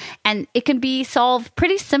place. And it can be solved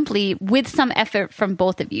pretty simply with some effort from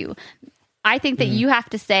both of you. I think that you have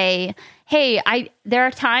to say, hey, there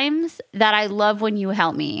are times that I love when you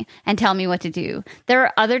help me and tell me what to do. There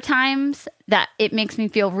are other times that it makes me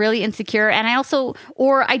feel really insecure, and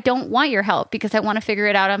I don't want your help because I want to figure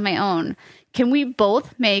it out on my own. Can we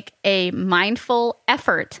both make a mindful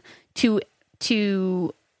effort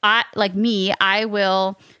I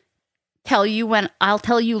will tell you I'll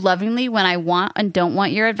tell you lovingly when I want and don't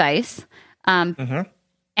want your advice.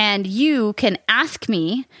 And you can ask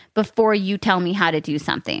me before you tell me how to do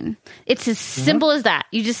something. It's as simple as that.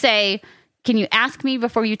 You just say, can you ask me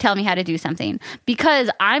before you tell me how to do something? Because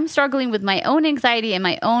I'm struggling with my own anxiety and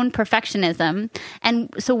my own perfectionism. And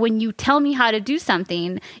so when you tell me how to do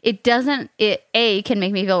something, it can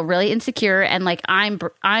make me feel really insecure and like I'm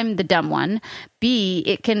the dumb one. B,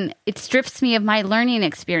 it strips me of my learning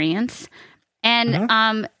experience.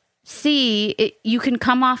 And C, you can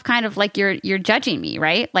come off kind of like you're judging me,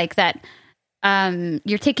 right? Like that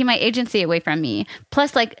you're taking my agency away from me.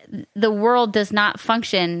 Plus, like, the world does not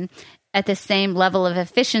function at the same level of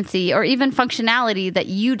efficiency or even functionality that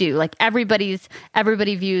you do. Like, everybody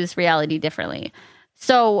views reality differently.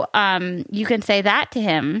 So you can say that to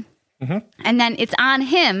him, and then it's on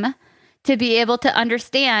him to be able to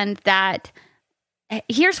understand that.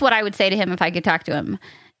 Here's what I would say to him if I could talk to him.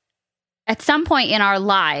 At some point in our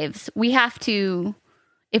lives, we have to,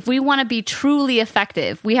 if we want to be truly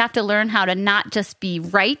effective, we have to learn how to not just be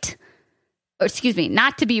right,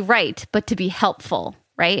 not to be right, but to be helpful,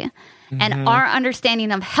 right? And our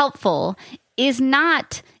understanding of helpful is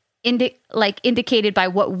not indicated by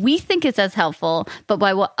what we think is as helpful, but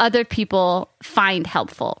by what other people find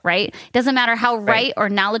helpful, right? It doesn't matter how right or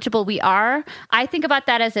knowledgeable we are. I think about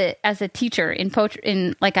that as a teacher in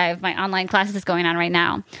poetry, like I have my online classes going on right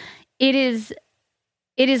now. It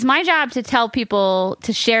is my job to tell people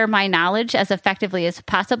to share my knowledge as effectively as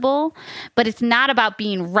possible, but it's not about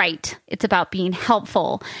being right. It's about being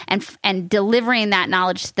helpful and delivering that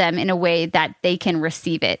knowledge to them in a way that they can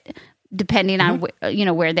receive it, depending on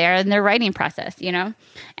where they are in their writing process,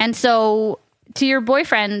 And so, to your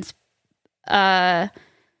boyfriend's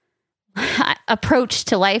approach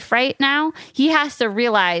to life right now, he has to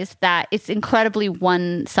realize that it's incredibly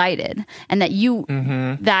one-sided, and that you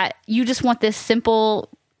just want this simple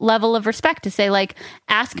level of respect to say, like,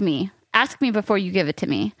 ask me before you give it to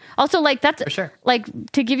me. Also, like, that's for sure. Like,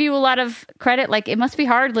 to give you a lot of credit, like, it must be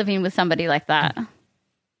hard living with somebody like that.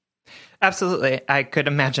 Absolutely. I could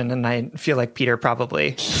imagine, and I feel like Peter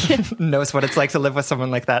probably knows what it's like to live with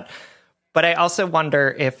someone like that. But I also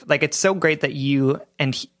wonder if, like, it's so great that you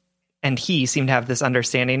and he seem to have this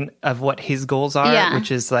understanding of what his goals are,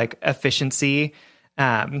 which is like efficiency.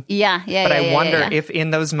 But I wonder if in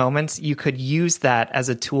those moments you could use that as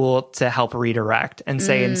a tool to help redirect and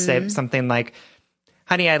say something like,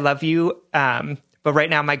 honey, I love you. But right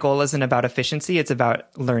now my goal isn't about efficiency. It's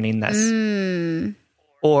about learning this.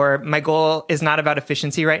 Or my goal is not about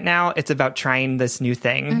efficiency right now. It's about trying this new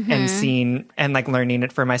thing and seeing and like learning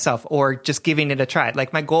it for myself, or just giving it a try.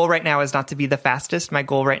 Like, my goal right now is not to be the fastest. My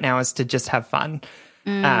goal right now is to just have fun.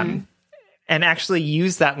 And actually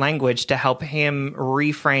use that language to help him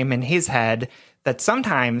reframe in his head that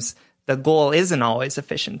sometimes the goal isn't always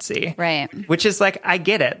efficiency. Right. Which is like, I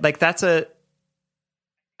get it. Like,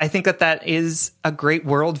 I think that is a great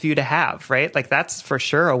worldview to have, right? Like, that's for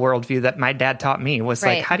sure a worldview that my dad taught me, was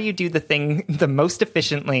like, how do you do the thing the most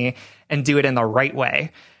efficiently and do it in the right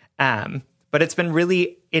way? But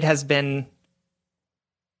it has been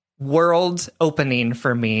world opening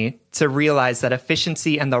for me to realize that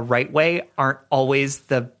efficiency and the right way aren't always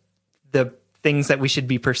the things that we should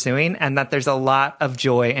be pursuing, and that there's a lot of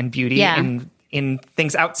joy and beauty in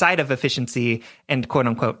things outside of efficiency and quote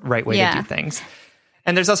unquote right way to do things.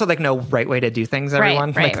 And there's also like no right way to do things,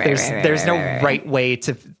 everyone. There's no right way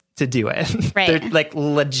to do it. Right. Like,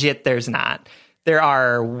 legit, there's not. There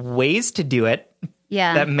are ways to do it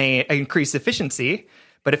that may increase efficiency,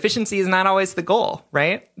 but efficiency is not always the goal,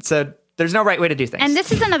 right? So there's no right way to do things. And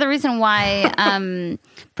this is another reason why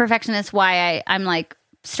perfectionist, why I'm like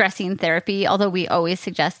stressing therapy, although we always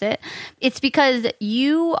suggest it. It's because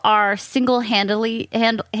you are single-handedly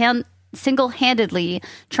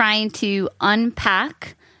trying to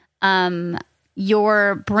unpack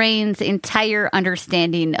your brain's entire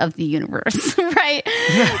understanding of the universe, right?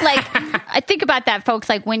 Like, I think about that, folks.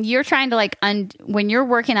 Like, when you're trying to when you're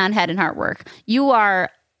working on head and heart work, you are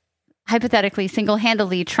hypothetically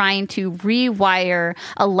single-handedly trying to rewire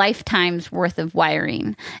a lifetime's worth of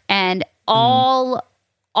wiring. And all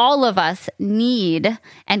of us need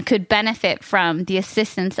and could benefit from the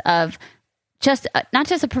assistance of not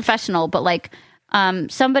just a professional, but like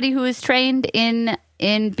somebody who is trained in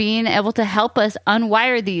being able to help us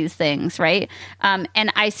unwire these things, right?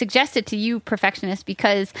 And I suggest it to you, perfectionists,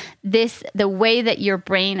 because the way that your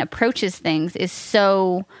brain approaches things is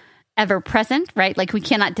so ever present, right? Like, we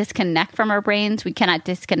cannot disconnect from our brains. We cannot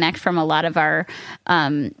disconnect from a lot of our,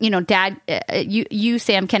 dad. You,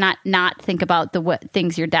 Sam, cannot not think about the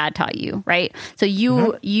things your dad taught you, right? So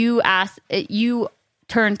you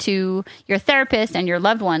turn to your therapist and your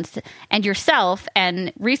loved ones and yourself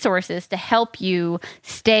and resources to help you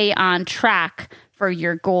stay on track for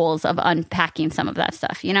your goals of unpacking some of that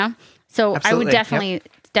stuff, you know? So absolutely. I would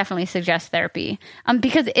definitely suggest therapy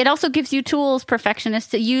because it also gives you tools,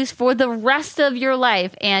 perfectionists, to use for the rest of your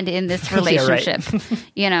life and in this relationship,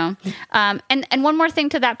 you know? And one more thing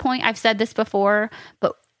to that point, I've said this before,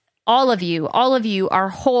 but all of you are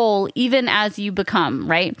whole, even as you become,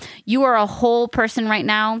 right? You are a whole person right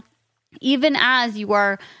now, even as you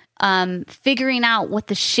are figuring out what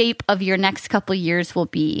the shape of your next couple of years will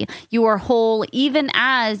be. You are whole, even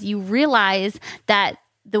as you realize that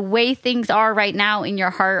the way things are right now in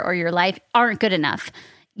your heart or your life aren't good enough.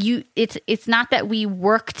 It's not that we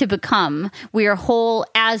work to become. We are whole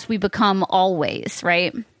as we become always,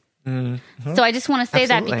 right? Mm-hmm. So I just want to say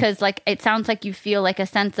that because, like, it sounds like you feel like a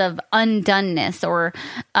sense of undoneness, or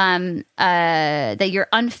that you're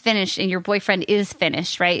unfinished and your boyfriend is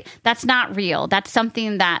finished, right? That's not real. That's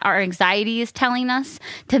something that our anxiety is telling us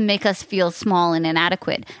to make us feel small and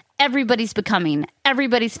inadequate. Everybody's becoming,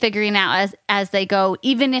 everybody's figuring out as they go.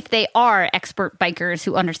 Even if they are expert bikers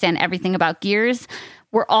who understand everything about gears,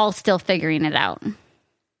 we're all still figuring it out.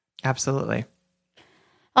 Absolutely.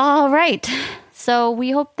 All right. So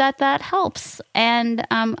we hope that helps. And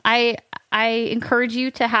I encourage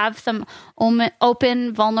you to have some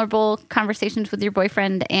open, vulnerable conversations with your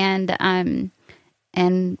boyfriend. And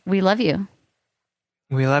we love you.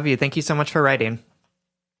 We love you. Thank you so much for writing.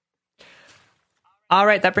 All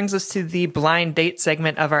right, that brings us to the blind date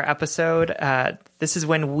segment of our episode. This is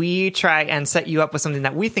when we try and set you up with something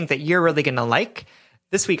that we think that you're really going to like.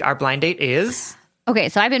 This week, our blind date is... Okay,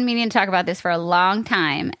 so I've been meaning to talk about this for a long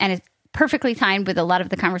time, and perfectly timed with a lot of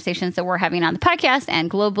the conversations that we're having on the podcast and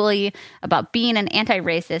globally about being an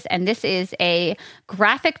anti-racist. And this is a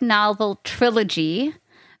graphic novel trilogy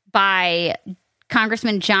by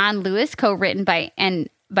Congressman John Lewis, co-written by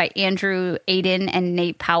Andrew Aydin and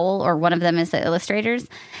Nate Powell, or one of them is the illustrators.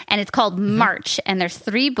 And it's called March. And there's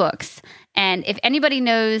 3 books. And if anybody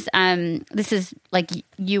knows, this is like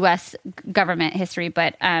U.S. government history,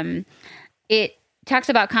 but it talks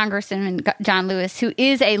about Congressman John Lewis, who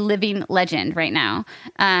is a living legend right now,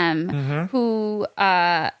 who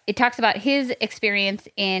it talks about his experience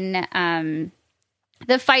in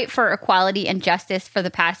the fight for equality and justice for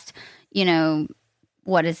the past,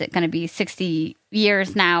 what is it going to be, 60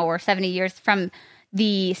 years now or 70 years from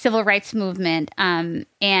the civil rights movement.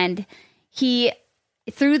 And he,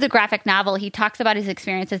 through the graphic novel, he talks about his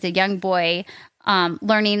experience as a young boy,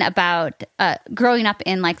 learning about growing up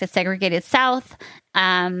in like the segregated South,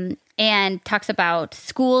 and talks about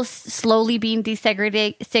schools slowly being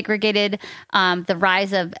desegregated, the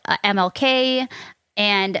rise of MLK.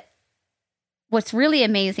 And what's really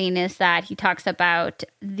amazing is that he talks about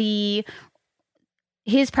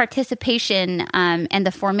his participation and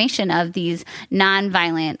the formation of these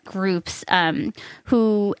nonviolent groups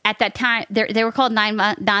who at that time, they were called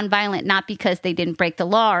nonviolent not because they didn't break the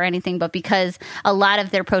law or anything, but because a lot of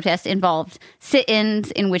their protests involved sit-ins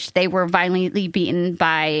in which they were violently beaten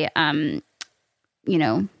by,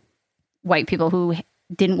 white people who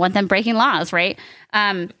didn't want them breaking laws, right?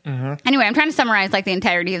 Anyway, I'm trying to summarize like the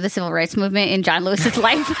entirety of the civil rights movement in John Lewis's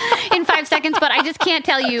life in 5 seconds, but I just can't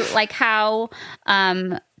tell you like how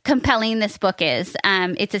compelling this book is.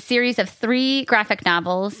 It's a series of 3 graphic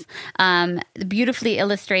novels, beautifully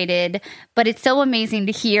illustrated, but it's so amazing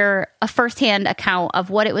to hear a firsthand account of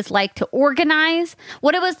what it was like to organize,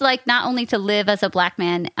 what it was like not only to live as a Black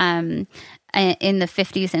man in the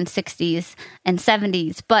 50s and 60s and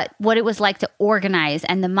 70s, but what it was like to organize,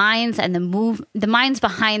 and the minds and the minds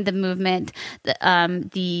behind the movement,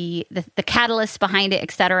 the catalysts behind it,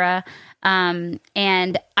 etc.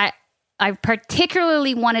 And I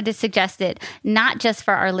particularly wanted to suggest it not just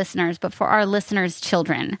for our listeners, but for our listeners'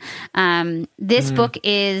 children. This book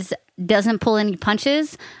doesn't pull any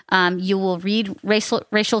punches. You will read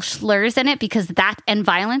racial slurs in it and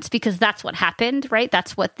violence, because that's what happened, right?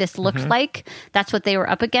 That's what this looks like. That's what they were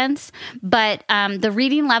up against. But the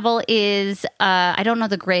reading level is, I don't know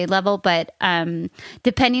the grade level, but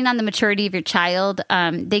depending on the maturity of your child,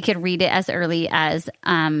 they could read it as early as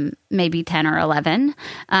maybe 10 or 11,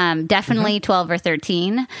 definitely 12 or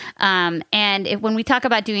 13. And when we talk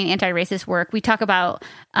about doing anti-racist work, we talk about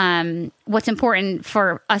what's important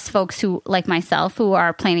for us folks who, like myself, who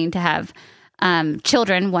are planning to have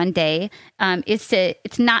children one day,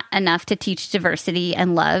 it's not enough to teach diversity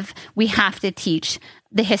and love. We have to teach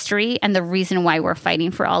the history and the reason why we're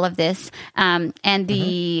fighting for all of this, and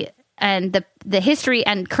the history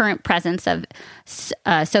and current presence of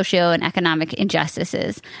socio and economic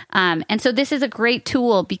injustices. And so this is a great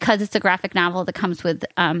tool because it's a graphic novel that comes with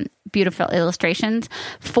beautiful illustrations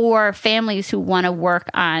for families who want to work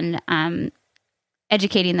on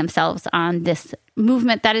educating themselves on this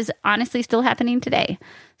movement that is honestly still happening today.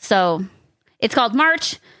 So it's called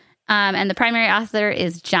March, and the primary author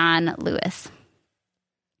is John Lewis.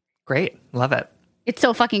 Great. Love it. It's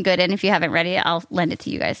so fucking good. And if you haven't read it, I'll lend it to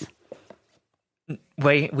you guys.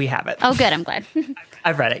 We have it. Oh, good. I'm glad.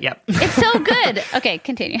 I've read it. Yep. It's so good. Okay,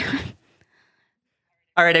 continue.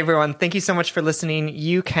 All right, everyone. Thank you so much for listening.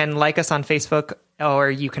 You can like us on Facebook,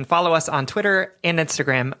 or you can follow us on Twitter and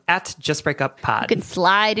Instagram at JustBreakUpPod. You can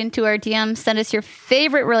slide into our DMs, send us your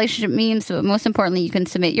favorite relationship memes, but most importantly, you can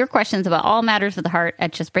submit your questions about all matters of the heart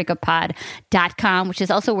at JustBreakUpPod.com, which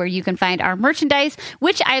is also where you can find our merchandise,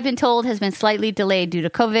 which I've been told has been slightly delayed due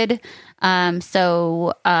to COVID.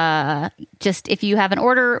 So just if you have an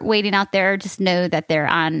order waiting out there, just know that they're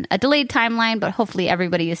on a delayed timeline, but hopefully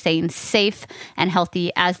everybody is staying safe and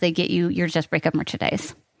healthy as they get you your Just Break Up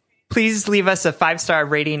merchandise. Please leave us a 5-star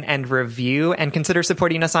rating and review, and consider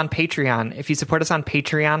supporting us on Patreon. If you support us on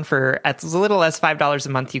Patreon for as little as $5 a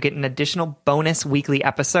month, you get an additional bonus weekly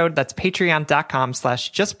episode. That's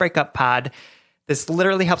patreon.com/justbreakuppod. This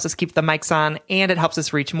literally helps us keep the mics on, and it helps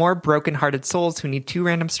us reach more broken-hearted souls who need 2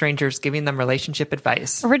 random strangers giving them relationship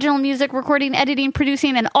advice. Original music, recording, editing,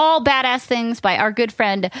 producing, and all badass things by our good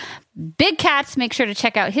friend Big Cats. Make sure to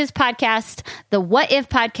check out his podcast, the What If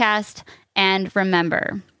Podcast. And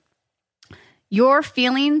remember, your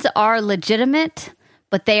feelings are legitimate,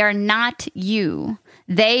 but they are not you.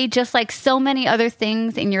 They, just like so many other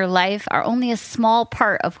things in your life, are only a small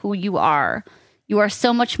part of who you are. You are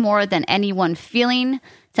so much more than any one feeling,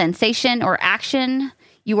 sensation, or action.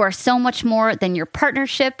 You are so much more than your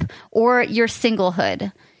partnership or your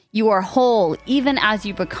singlehood. You are whole even as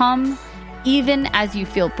you become, even as you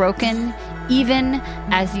feel broken, even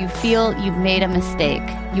as you feel you've made a mistake.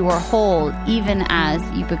 You are whole even as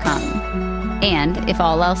you become. And if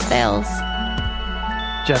all else fails,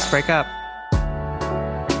 just break up.